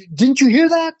didn't you hear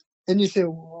that? And you say,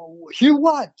 well, hear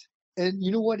what? And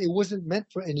you know what? It wasn't meant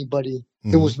for anybody.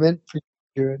 Mm-hmm. It was meant for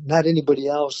you, not anybody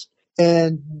else.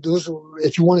 And those,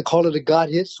 if you want to call it a God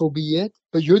hit, so be it.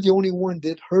 But you're the only one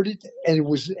that heard it,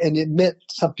 and it meant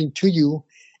something to you,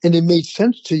 and it made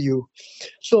sense to you.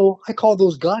 So I call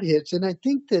those God hits, and I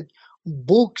think that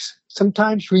books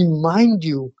sometimes remind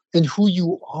you and who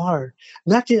you are.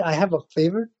 Not that I have a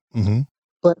favorite, mm-hmm.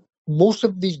 but most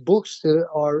of these books that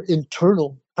are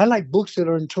internal. I like books that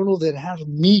are internal, that have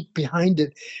meat behind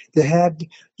it, that have,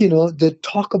 that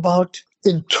talk about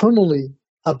internally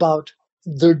about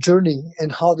their journey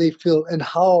and how they feel and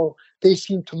how they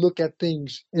seem to look at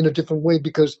things in a different way.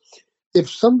 Because if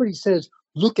somebody says,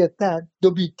 look at that,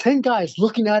 there'll be 10 guys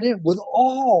looking at it with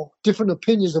all different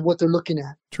opinions of what they're looking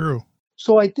at. True.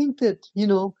 So I think that,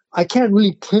 I can't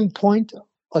really pinpoint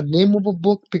a name of a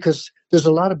book because there's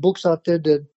a lot of books out there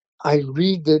that I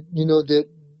read that, that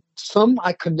some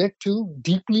I connect to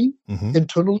deeply,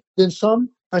 internally, then some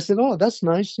I said, oh, that's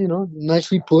nice,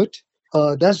 nicely put.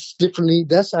 I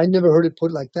never heard it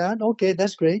put like that. Okay,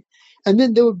 that's great. And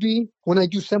then there would be, when I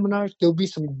do seminars, there'll be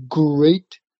some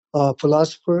great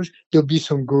philosophers. There'll be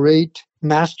some great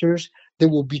masters that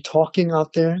will be talking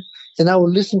out there. And I will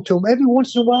listen to them. Every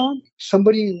once in a while,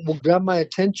 somebody will grab my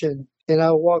attention and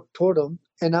I'll walk toward them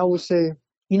and I will say,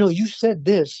 you said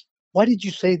this. Why did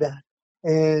you say that?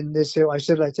 And they say, I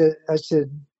said,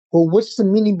 well, what's the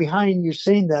meaning behind you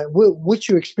saying that? What's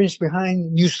your experience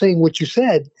behind you saying what you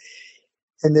said?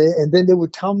 And then they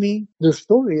would tell me their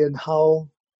story and how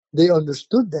they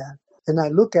understood that. And I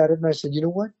look at it and I said, you know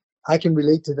what? I can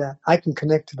relate to that. I can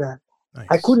connect to that. Nice.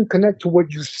 I couldn't connect to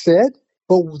what you said,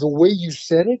 but the way you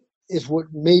said it is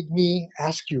what made me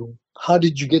ask you, how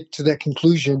did you get to that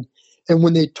conclusion? And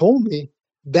when they told me,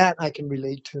 that I can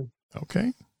relate to.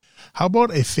 Okay. How about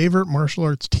a favorite martial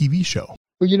arts TV show?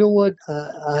 Well, you know what?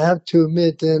 I have to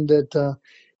admit then that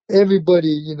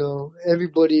everybody,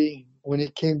 when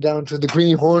it came down to the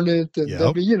Green Hornet and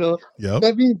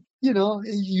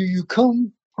you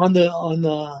come on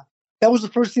the that was the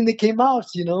first thing that came out,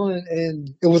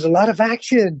 and it was a lot of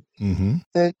action. Mm-hmm.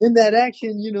 And in that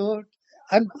action,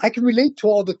 I can relate to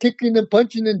all the kicking and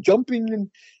punching and jumping and,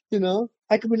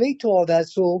 I can relate to all that.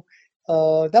 So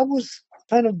that was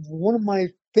kind of one of my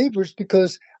favorites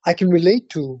because I can relate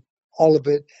to all of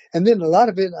it. And then a lot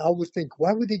of it, I would think,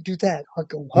 why would they do that?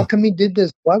 How come he did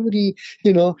this? Why would he,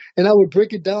 and I would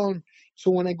break it down. So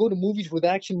when I go to movies with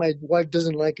action, my wife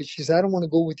doesn't like it. She said, I don't want to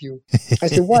go with you. I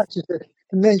said, what? She said,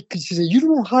 man, she said, you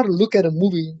don't know how to look at a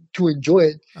movie to enjoy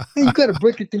it. Hey, you got to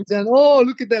break it things down. Oh,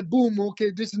 look at that. Boom.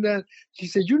 Okay, this and that. She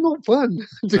said, you're no fun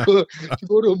to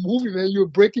go to a movie, man. You're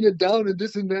breaking it down and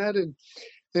this and that.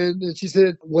 And she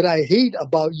said, what I hate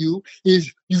about you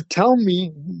is you tell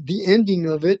me the ending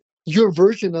of it, your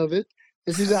version of it.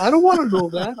 And she said, I don't want to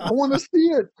know that. I want to see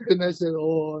it. And I said,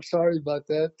 oh, sorry about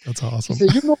that. That's awesome. She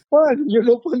said, you're no fun. You're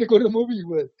no fun to go to a movie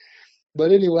with.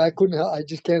 But anyway, I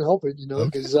just can't help it,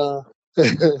 because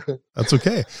that's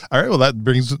okay. All right. Well, that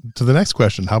brings to the next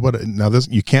question. How about now? This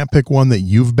you can't pick one that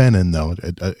you've been in though.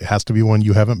 It has to be one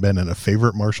you haven't been in. A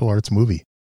favorite martial arts movie.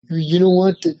 You know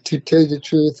what? To tell you the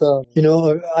truth,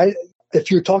 if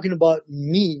you're talking about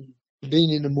me being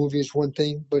in a movie is one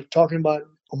thing, but talking about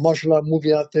a martial art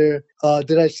movie out there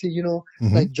that I see,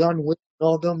 like John Wick and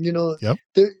all them, Yep.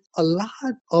 There a lot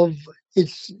of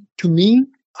it's to me.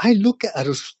 I look at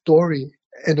a story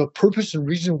and a purpose and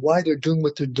reason why they're doing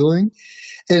what they're doing.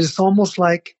 And it's almost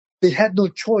like they had no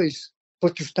choice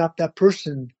but to stop that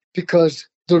person because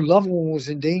their loved one was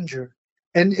in danger.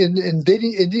 And they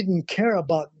didn't care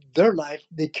about their life.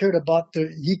 They cared about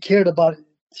he cared about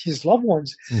his loved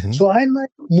ones. Mm-hmm. So I like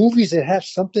movies that have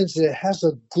something that has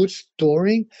a good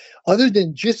story other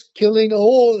than just killing,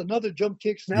 another jump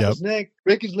kick, snap his neck,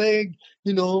 break his leg,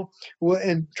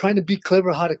 and trying to be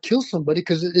clever how to kill somebody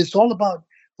because it's all about,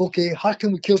 okay, how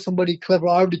can we kill somebody clever?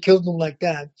 I already killed them like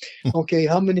that. Okay,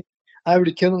 how many? I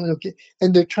already killed them. Okay.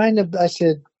 And they're trying to, I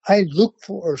said, I look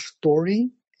for a story.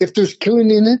 If there's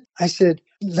killing in it, I said,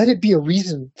 let it be a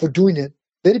reason for doing it.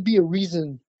 Let it be a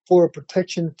reason for a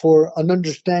protection, for an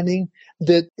understanding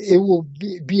that it will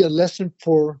be a lesson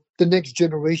for the next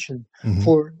generation,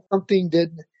 for something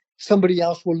that somebody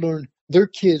else will learn. Their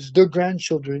kids, their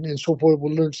grandchildren, and so forth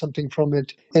will learn something from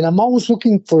it. And I'm always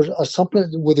looking for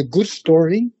something with a good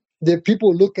story that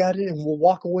people look at it and will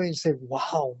walk away and say,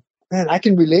 wow, man, I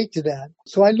can relate to that.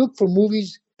 So I look for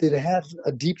movies that have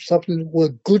a deep something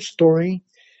with a good story.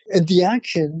 And the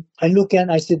action, I look at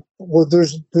and I said, well,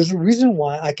 there's a reason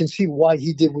why. I can see why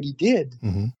he did what he did.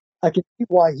 Mm-hmm. I can see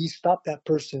why he stopped that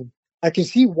person. I can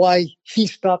see why he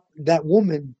stopped that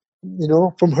woman,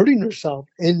 from hurting herself.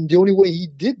 And the only way he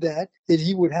did that is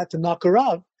he would have to knock her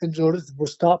out in order to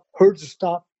stop her to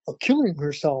stop killing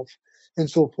herself and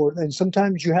so forth. And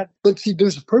sometimes but see,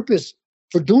 there's a purpose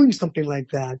for doing something like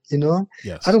that,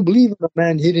 Yes. I don't believe in a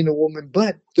man hitting a woman,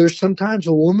 but there's sometimes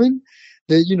a woman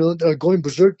that, that are going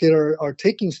berserk, that are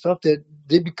taking stuff that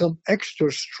they become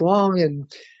extra strong.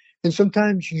 And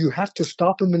sometimes you have to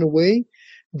stop them in a way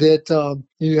that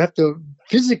you have to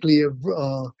physically,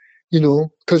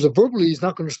 because verbally is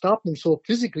not going to stop them. So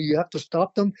physically you have to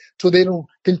stop them so they don't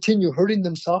continue hurting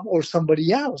themselves or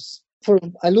somebody else.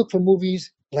 I look for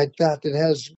movies like that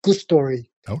has good story.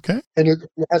 Okay. And it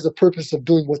has a purpose of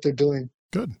doing what they're doing.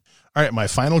 Good. All right, my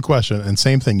final question, and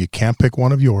same thing. You can't pick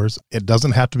one of yours. It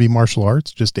doesn't have to be martial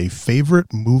arts, just a favorite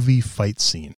movie fight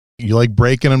scene. You like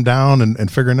breaking them down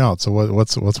and figuring out. So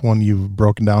what's one you've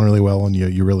broken down really well and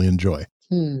you really enjoy?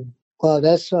 Well,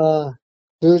 that's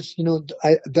there's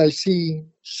I see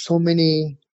so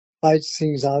many fight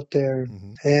scenes out there,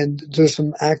 and there's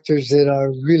some actors that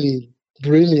are really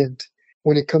brilliant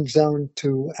when it comes down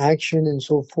to action and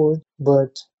so forth.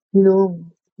 But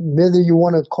whether you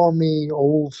want to call me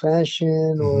old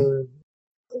fashioned or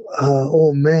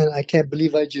oh man, I can't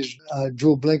believe I just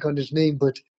drew a blank on his name,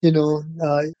 but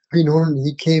Greenhorn,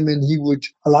 he came and he would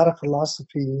a lot of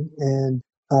philosophy and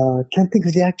can't think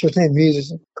of the actor's name.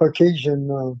 He's Caucasian.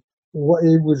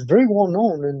 It was very well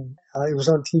known and it was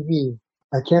on TV.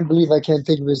 I can't believe I can't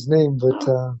think of his name,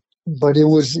 but it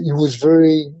was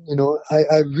very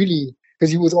I really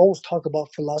because he would always talk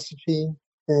about philosophy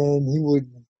and he would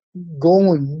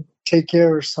go and take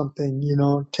care of something,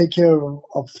 take care of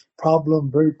a problem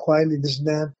very quietly, this and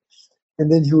that. And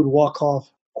then he would walk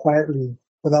off quietly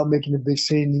without making a big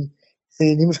scene.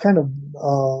 And he was kind of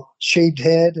shaved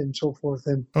head and so forth.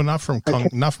 And not from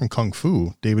Kung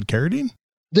Fu, David Carradine?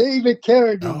 David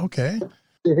Carradine. Oh, okay.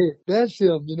 That's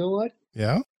him. You know what?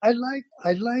 Yeah. I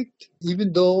liked,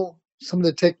 even though some of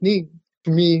the technique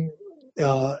to me,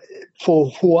 for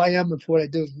who I am and for what I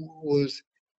did was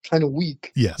kind of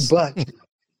weak. Yes.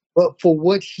 But for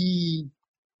what he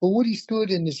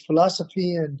stood in his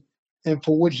philosophy and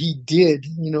for what he did,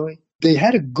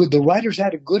 the writers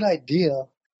had a good idea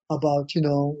about,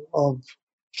 of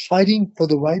fighting for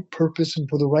the right purpose and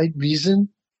for the right reason.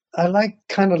 I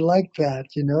kind of like that,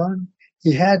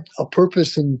 He had a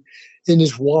purpose in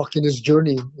his walk, in his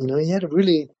journey, he had a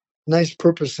really nice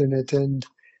purpose in it. And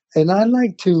I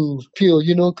like to feel,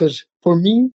 because for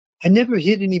me, I never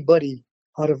hit anybody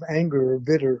out of anger or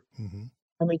bitter.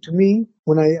 I mean, to me,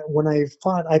 when I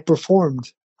fought, I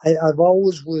performed. I've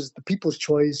always was the people's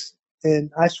choice,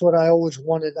 and that's what I always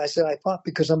wanted. I said I fought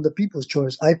because I'm the people's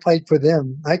choice. I fight for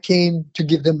them. I came to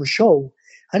give them a show.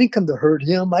 I didn't come to hurt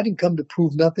him. I didn't come to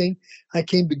prove nothing. I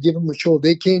came to give him a show.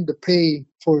 They came to pay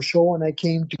for a show, and I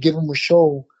came to give them a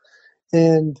show.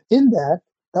 And in that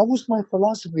was my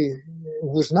philosophy. It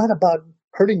was not about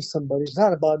hurting somebody. It's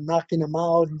not about knocking them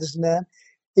out and this and that.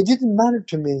 It didn't matter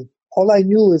to me. All I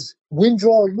knew is win,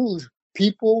 draw, or lose,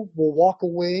 people will walk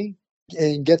away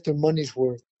and get their money's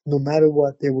worth. No matter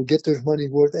what, they will get their money's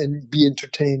worth and be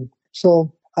entertained.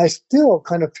 So I still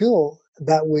kind of feel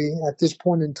that way at this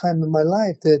point in time in my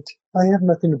life that I have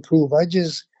nothing to prove. I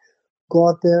just go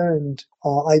out there and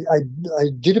I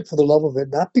did it for the love of it,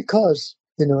 not because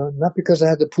I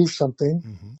had to prove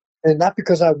something, and not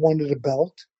because I wanted a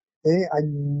belt. It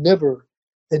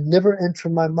never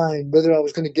entered my mind whether I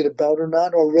was going to get a belt or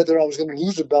not, or whether I was going to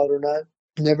lose a belt or not.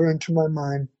 Never entered my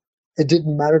mind. It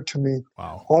didn't matter to me.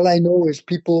 Wow. All I know is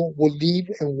people will leave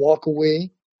and walk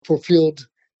away fulfilled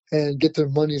and get their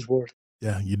money's worth.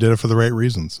 Yeah, you did it for the right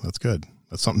reasons. That's good.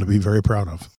 That's something to be very proud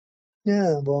of.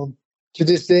 Yeah, well, to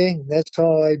this day,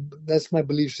 that's my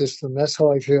belief system. That's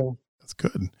how I feel. That's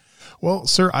good. Well,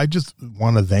 sir, I just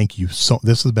want to thank you.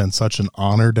 This has been such an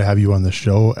honor to have you on the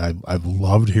show. I've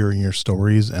loved hearing your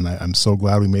stories, and I'm so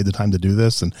glad we made the time to do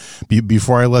this. And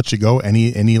before I let you go,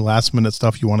 any last minute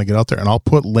stuff you want to get out there? And I'll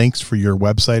put links for your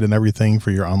website and everything for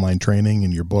your online training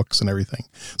and your books and everything,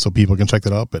 so people can check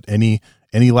that out. But any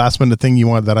last minute thing you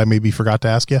want that I maybe forgot to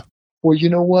ask you? Well, you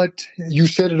know what? You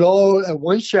said it all at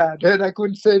one shot, and I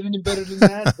couldn't say it any better than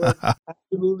that. But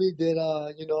absolutely that,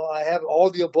 I have all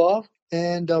the above.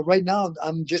 And right now,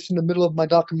 I'm just in the middle of my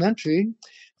documentary.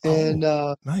 And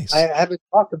nice. I haven't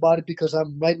talked about it because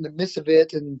I'm right in the midst of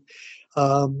it. And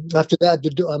after that,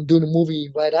 I'm doing a movie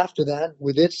right after that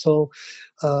with it. So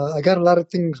I got a lot of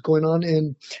things going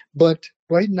on. But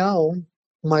right now,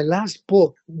 my last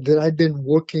book that I've been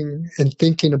working and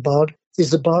thinking about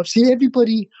is about, see,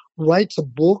 everybody writes a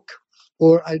book,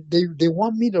 or they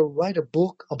want me to write a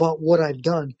book about what I've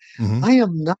done. I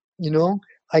am not,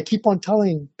 I keep on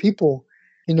telling people,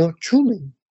 truly,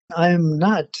 I am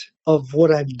not of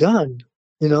what I've done.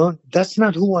 That's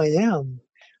not who I am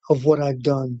of what I've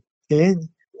done and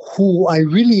who I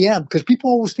really am. Because people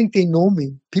always think they know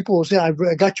me. People will say, I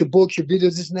got your books, your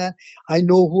videos, this and that. I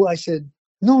know who. I said,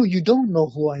 no, you don't know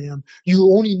who I am.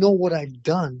 You only know what I've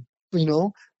done, but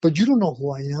you don't know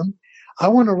who I am. I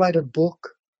want to write a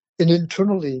book and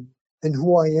internally and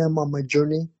who I am on my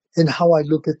journey and how I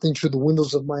look at things through the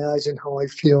windows of my eyes and how I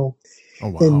feel. Oh,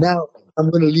 wow. And now I'm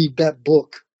going to leave that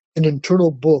book, an internal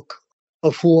book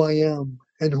of who I am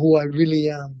and who I really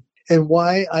am and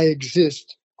why I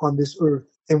exist on this earth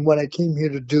and what I came here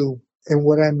to do and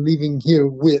what I'm leaving here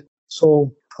with.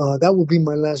 So That will be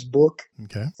my last book.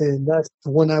 Okay. And that's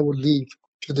the one I will leave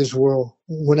to this world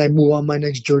when I move on my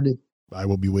next journey. I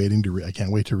will be waiting to I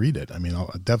can't wait to read it. I mean, I'll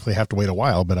definitely have to wait a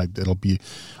while, but it'll be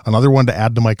another one to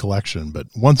add to my collection. But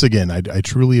once again, I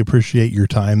truly appreciate your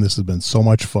time. This has been so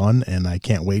much fun, and I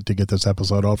can't wait to get this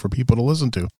episode out for people to listen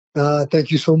to.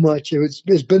 Thank you so much. It's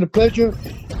been a pleasure,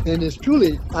 and it's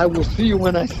truly, I will see you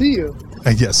when I see you.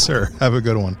 Yes, sir. Have a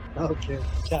good one. Okay.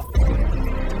 Ciao.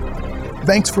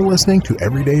 Thanks for listening to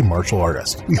Everyday Martial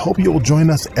Artist. We hope you will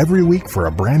join us every week for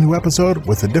a brand new episode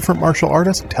with a different martial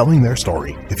artist telling their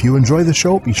story. If you enjoy the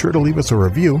show, be sure to leave us a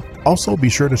review. Also, be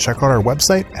sure to check out our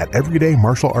website at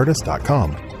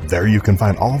everydaymartialartist.com. There you can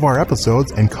find all of our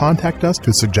episodes and contact us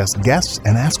to suggest guests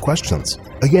and ask questions.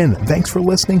 Again, thanks for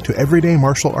listening to Everyday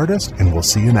Martial Artist, and we'll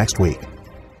see you next week.